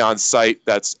 Sight Beyond Sight.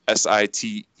 That's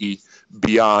SITE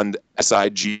Beyond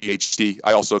SIGHT.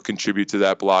 I also contribute to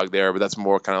that blog there, but that's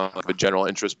more kind of like a general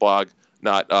interest blog,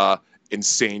 not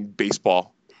insane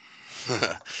baseball.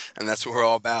 And that's what we're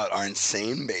all about, our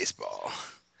insane baseball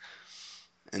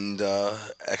and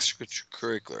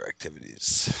extracurricular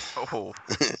activities. Oh.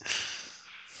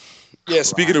 Yeah,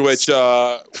 speaking of which,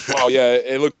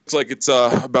 it looks like it's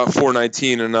about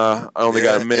 4:19, and I only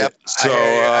got a minute. Yep. So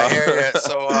I hear you.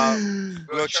 So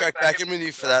we'll check back in with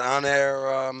you for that on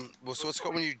air. So what's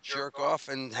called when you jerk off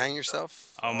and hang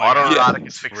yourself? Oh my God! Autoerotic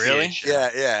asphyxiation. Really?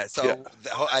 Yeah. So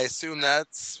I assume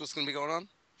that's what's going to be going on.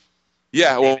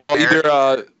 Yeah, well,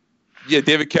 either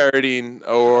David Carradine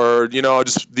or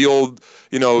just the old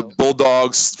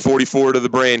Bulldogs 44 to the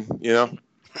brain.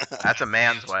 That's a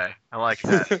man's way. I like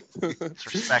that.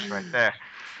 It's respect right there.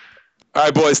 All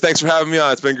right, boys. Thanks for having me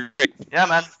on. It's been great. Yeah,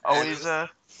 man. Always a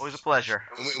pleasure.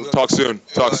 We'll talk soon.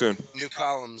 New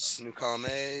columns, new column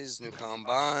A's, new column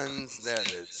bonds. There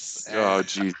it is. Oh,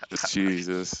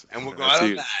 Jesus. And we'll go out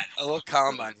on that. A little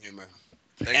combine humor.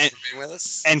 Thanks for being with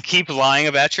us. And keep lying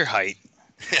about your height.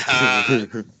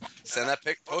 Send that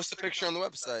post a picture on the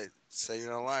website. Say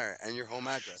you're not a liar and your home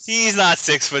address. He's not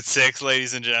 6'6",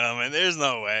 ladies and gentlemen. There's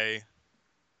no way.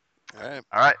 All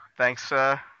right. Thanks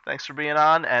for being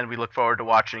on, and we look forward to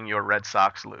watching your Red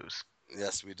Sox lose.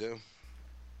 Yes, we do.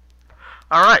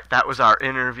 All right, that was our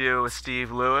interview with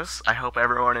Steve Lewis. I hope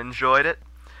everyone enjoyed it.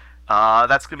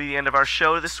 That's going to be the end of our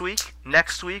show this week.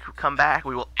 Next week, we'll come back.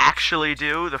 We will actually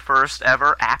do the first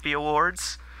ever Appy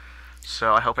Awards.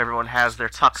 So I hope everyone has their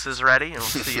tuxes ready, and we'll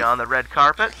see you on the red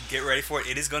carpet. Get ready for it.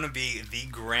 It is going to be the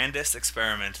grandest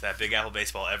experiment that Big Apple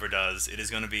Baseball ever does. It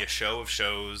is going to be a show of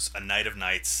shows, a night of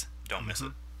nights. Don't miss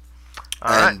it.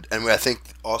 All right. And I think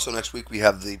also next week we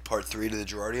have the part 3 to the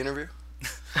Girardi interview.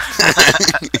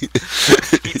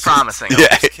 Keep promising.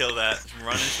 Yeah. Kill that.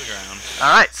 Run into the ground.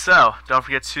 All right, so don't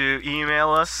forget to email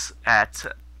us at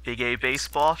Big A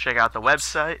Baseball. Check out the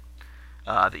website.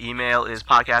 The email is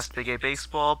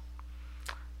podcastbigabaseball,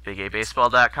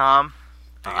 bigabaseball.com,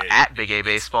 at Big A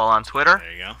Baseball on Twitter.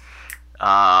 There you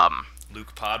go.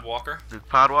 Luke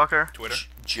Podwalker. Twitter.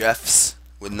 Jeffs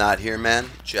with Not Here Man.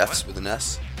 Jeffs with an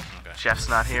S. Okay. Jeff's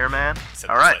Not Here Man.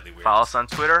 All right, follow us on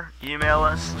Twitter, email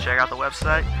us, check out the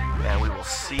website, and we will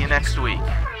see you next week.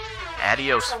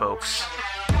 Adios, folks.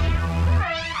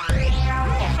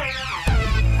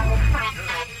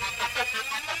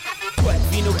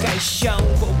 Vi no caixão,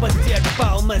 vou bater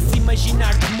palmas.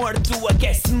 Imaginar-te morto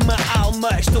aquece-me a alma.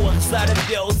 Estou a rezar a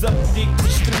Deus, a pedir que te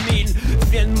extermine.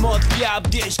 Vende-me ao diabo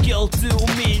desde que ele te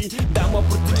humilhe. Dá uma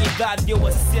oportunidade, eu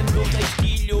acendo o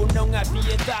rastilho. Não há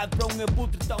piedade para um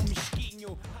abutre tão mesquinho.